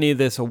discuss any of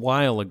this a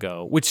while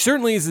ago, which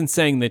certainly isn't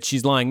saying that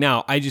she's lying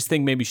now. I just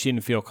think maybe she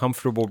didn't feel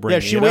comfortable bringing it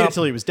up. Yeah, she waited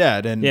till he was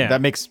dead, and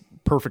that makes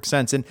perfect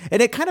sense. And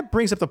it kind of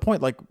brings up the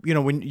point, like,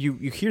 when you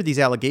hear these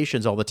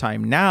allegations all the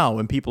time now,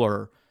 and people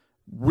are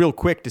real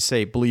quick to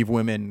say, believe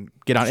women,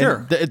 get on.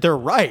 Sure. And they're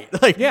right.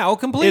 Like, yeah,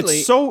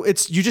 completely.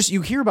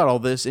 You hear about all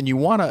this, and you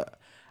want to...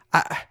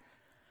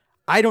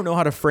 I don't know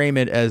how to frame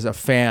it as a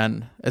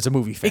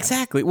movie fan.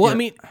 Exactly. Well, I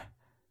mean,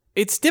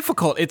 it's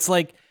difficult. It's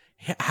like,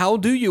 how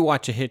do you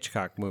watch a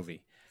Hitchcock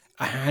movie?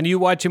 How do you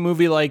watch a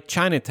movie like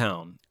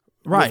Chinatown?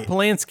 Right. With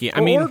Polanski.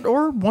 I mean,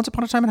 or Once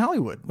Upon a Time in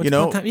Hollywood.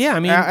 Yeah, I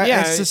mean,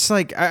 it's just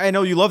like, I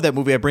know you love that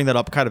movie. I bring that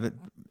up kind of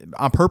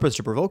on purpose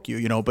to provoke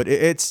you, but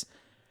it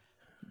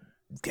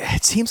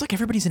seems like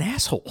everybody's an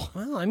asshole.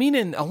 Well, I mean,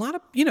 and a lot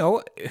of,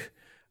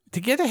 to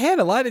get ahead,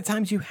 a lot of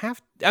times you have,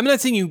 I'm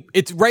not saying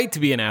it's right to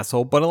be an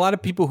asshole, but a lot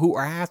of people who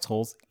are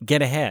assholes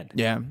get ahead.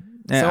 Yeah.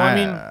 So, I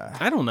mean,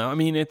 I don't know. I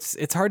mean,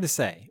 it's hard to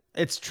say.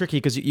 It's tricky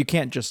because you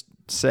can't just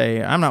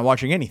say, I'm not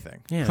watching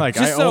anything. Yeah. Like,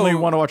 I only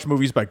want to watch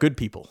movies by good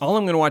people. All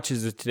I'm going to watch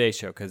is the Today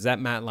Show, because that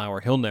Matt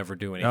Lauer, he'll never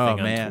do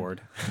anything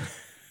untoward.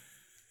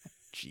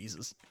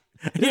 Jesus.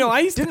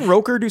 Didn't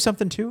Roker do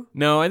something too?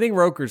 No, I think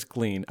Roker's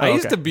clean. I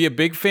used to be a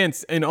big fan,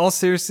 in all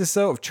seriousness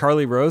though, of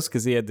Charlie Rose,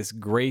 because he had this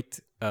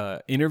great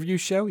interview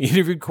show. He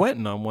interviewed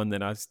Quentin on one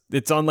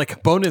it's on like a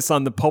bonus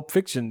on the Pulp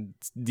Fiction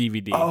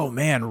DVD. Oh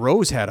man,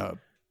 Rose had a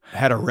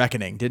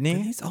reckoning, didn't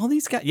he? All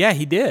these guys. Yeah,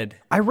 he did.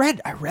 I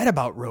read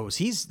about Rose.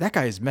 That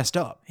guy is messed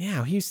up.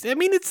 Yeah, he used to,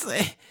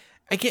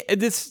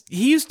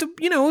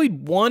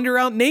 he'd wander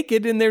out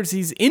naked, and there's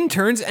these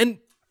interns, and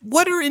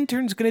what are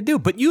interns going to do?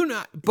 But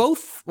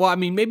both, well, I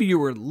mean, maybe you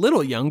were a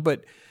little young,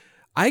 but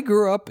I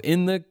grew up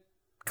in the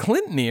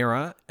Clinton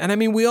era, and I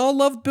mean, we all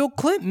loved Bill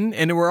Clinton,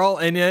 and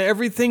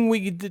everything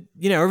we did,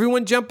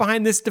 everyone jumped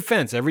behind this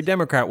defense. Every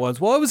Democrat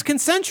was, well, it was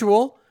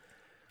consensual.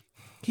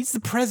 He's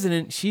the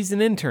president. She's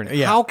an intern.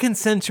 Yeah. How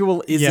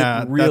consensual is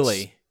it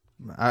really?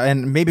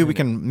 And maybe we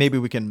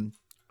can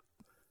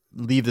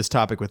leave this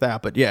topic with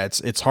that. But yeah,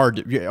 it's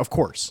hard. Of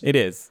course, it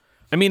is.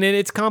 I mean, and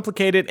it's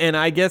complicated. And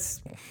I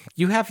guess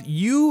you have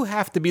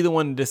to be the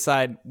one to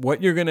decide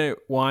what you're going to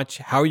watch,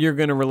 how you're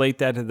going to relate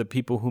that to the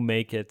people who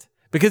make it.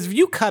 Because if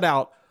you cut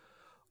out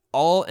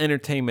all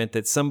entertainment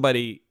that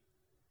somebody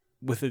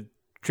with a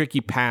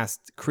tricky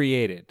past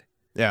created.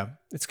 Yeah.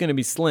 It's going to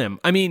be slim.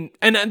 I mean,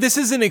 and this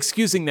isn't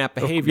excusing that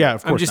behavior. Yeah,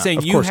 of course I'm just not. saying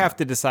Of you course have not.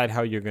 to decide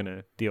how you're going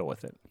to deal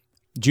with it.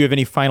 Do you have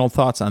any final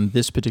thoughts on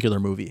this particular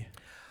movie?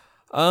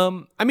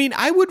 I mean,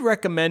 I would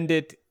recommend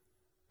it.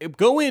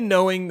 Go in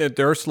knowing that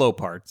there are slow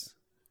parts,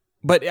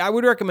 but I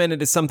would recommend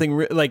it as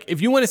something like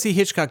if you want to see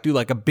Hitchcock do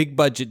like a big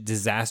budget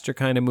disaster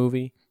kind of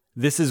movie,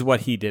 this is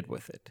what he did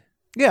with it.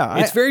 Yeah.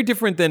 It's very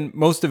different than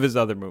most of his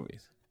other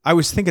movies. I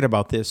was thinking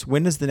about this.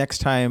 When is the next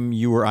time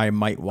you or I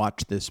might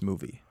watch this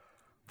movie?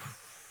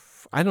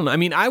 I don't know. I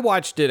mean, I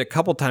watched it a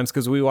couple times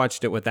because we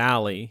watched it with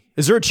Allie.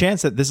 Is there a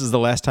chance that this is the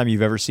last time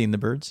you've ever seen The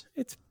Birds?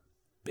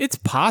 It's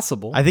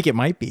possible. I think it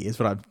might be, is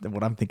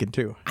what I'm thinking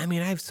too. I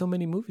mean, I have so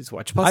many movies to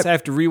watch. Plus, I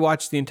have to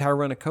rewatch the entire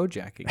run of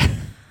Kojak again.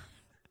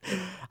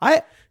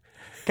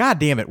 God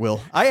damn it,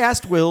 Will. I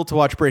asked Will to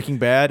watch Breaking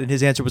Bad, and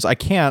his answer was, I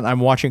can't. I'm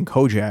watching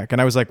Kojak.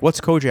 And I was like, what's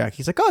Kojak?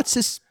 He's like, oh, it's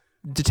this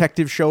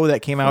detective show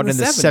that came out in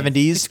the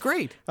 70s. It's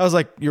great. I was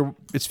like,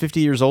 it's 50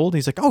 years old?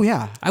 He's like, oh,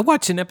 yeah. I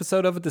watched an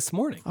episode of it this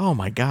morning. Oh,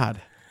 my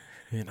God.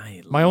 And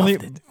I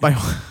loved it.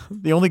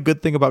 The only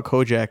good thing about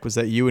Kojak was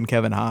that you and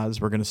Kevin Haas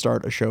were going to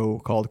start a show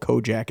called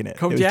Kojak in it.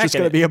 It was just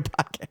going to be a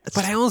podcast.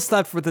 But I almost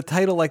thought for the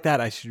title like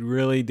that, I should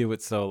really do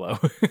it solo.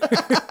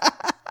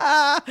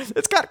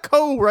 It's got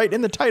 "co" right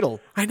in the title.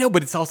 I know,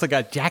 but it's also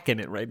got Jack in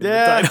it right in the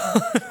title.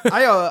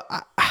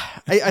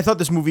 I thought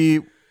this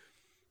movie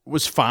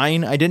was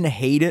fine. I didn't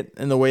hate it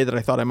in the way that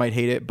I thought I might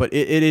hate it, but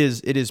it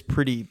is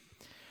pretty.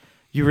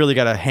 You really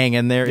got to hang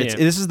in there.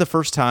 This is the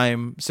first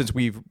time since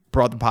we've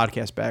brought the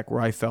podcast back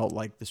where I felt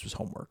like this was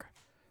homework.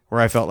 Where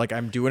I felt like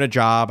I'm doing a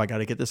job. I got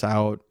to get this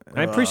out.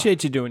 I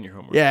appreciate you doing your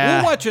homework. Yeah.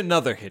 We'll watch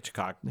another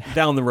Hitchcock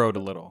down the road a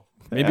little.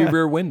 Maybe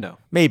Rear Window.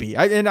 Maybe.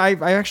 I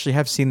actually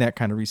have seen that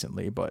kind of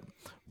recently, but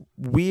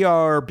we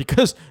are,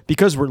 because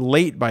we're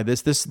late by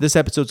this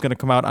episode's going to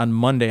come out on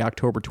Monday,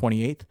 October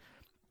 28th,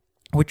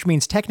 which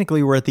means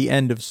technically we're at the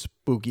end of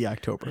Spooky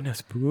October. I know,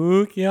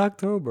 Spooky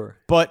October.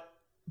 But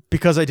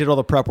because I did all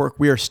the prep work,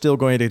 we are still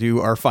going to do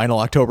our final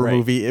October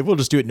movie. We'll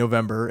just do it in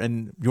November.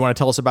 And you want to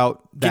tell us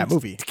about that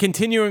movie?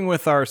 Continuing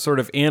with our sort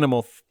of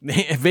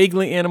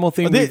vaguely animal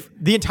theme.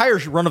 The entire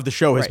run of the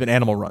show has been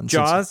animal runs.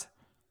 Jaws,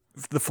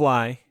 The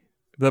Fly,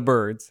 The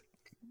Birds.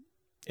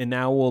 And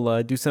now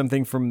we'll do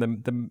something from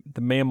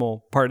the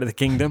mammal part of the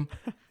kingdom.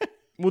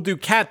 We'll do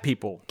Cat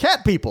People.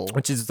 Cat People.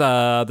 Which is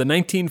the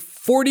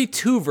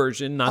 1942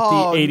 version,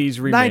 not the 80s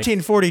remake.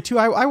 1942.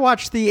 I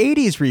watched the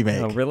 80s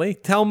remake. Oh, really?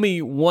 Tell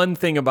me one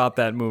thing about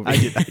that movie. I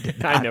did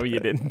not. I know you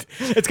didn't.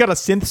 It's got a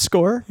synth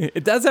score.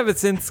 It does have a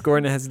synth score,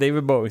 and it has a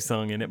David Bowie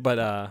song in it.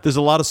 But there's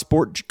a lot of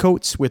sport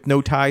coats with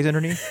no ties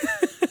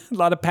underneath. A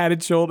lot of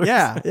padded shoulders.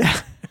 Yeah.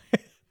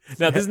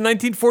 Now, this is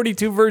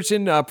 1942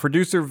 version.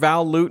 Producer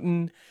Val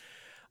Lewton.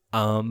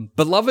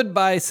 Beloved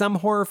by some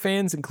horror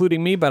fans,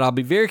 including me, but I'll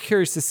be very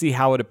curious to see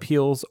how it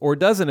appeals or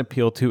doesn't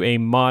appeal to a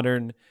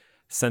modern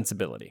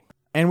sensibility.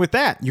 And with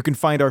that, you can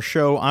find our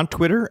show on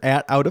Twitter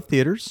at Out of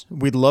Theaters.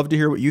 We'd love to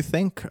hear what you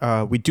think.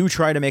 We do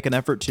try to make an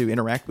effort to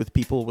interact with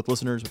people, with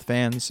listeners, with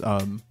fans.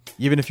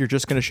 Even if you're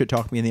just going to shit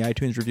talk me in the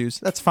iTunes reviews,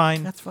 that's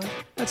fine. That's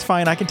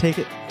fine. I can take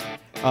it.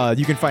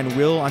 You can find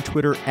Will on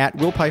Twitter at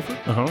Will Pfeiffer.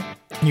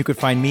 You can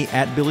find me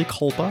at Billy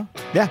Culpa.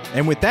 Yeah.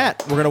 And with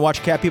that, we're going to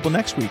watch Cat People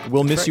next week.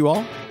 We'll miss you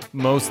all.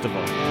 Most of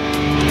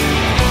all.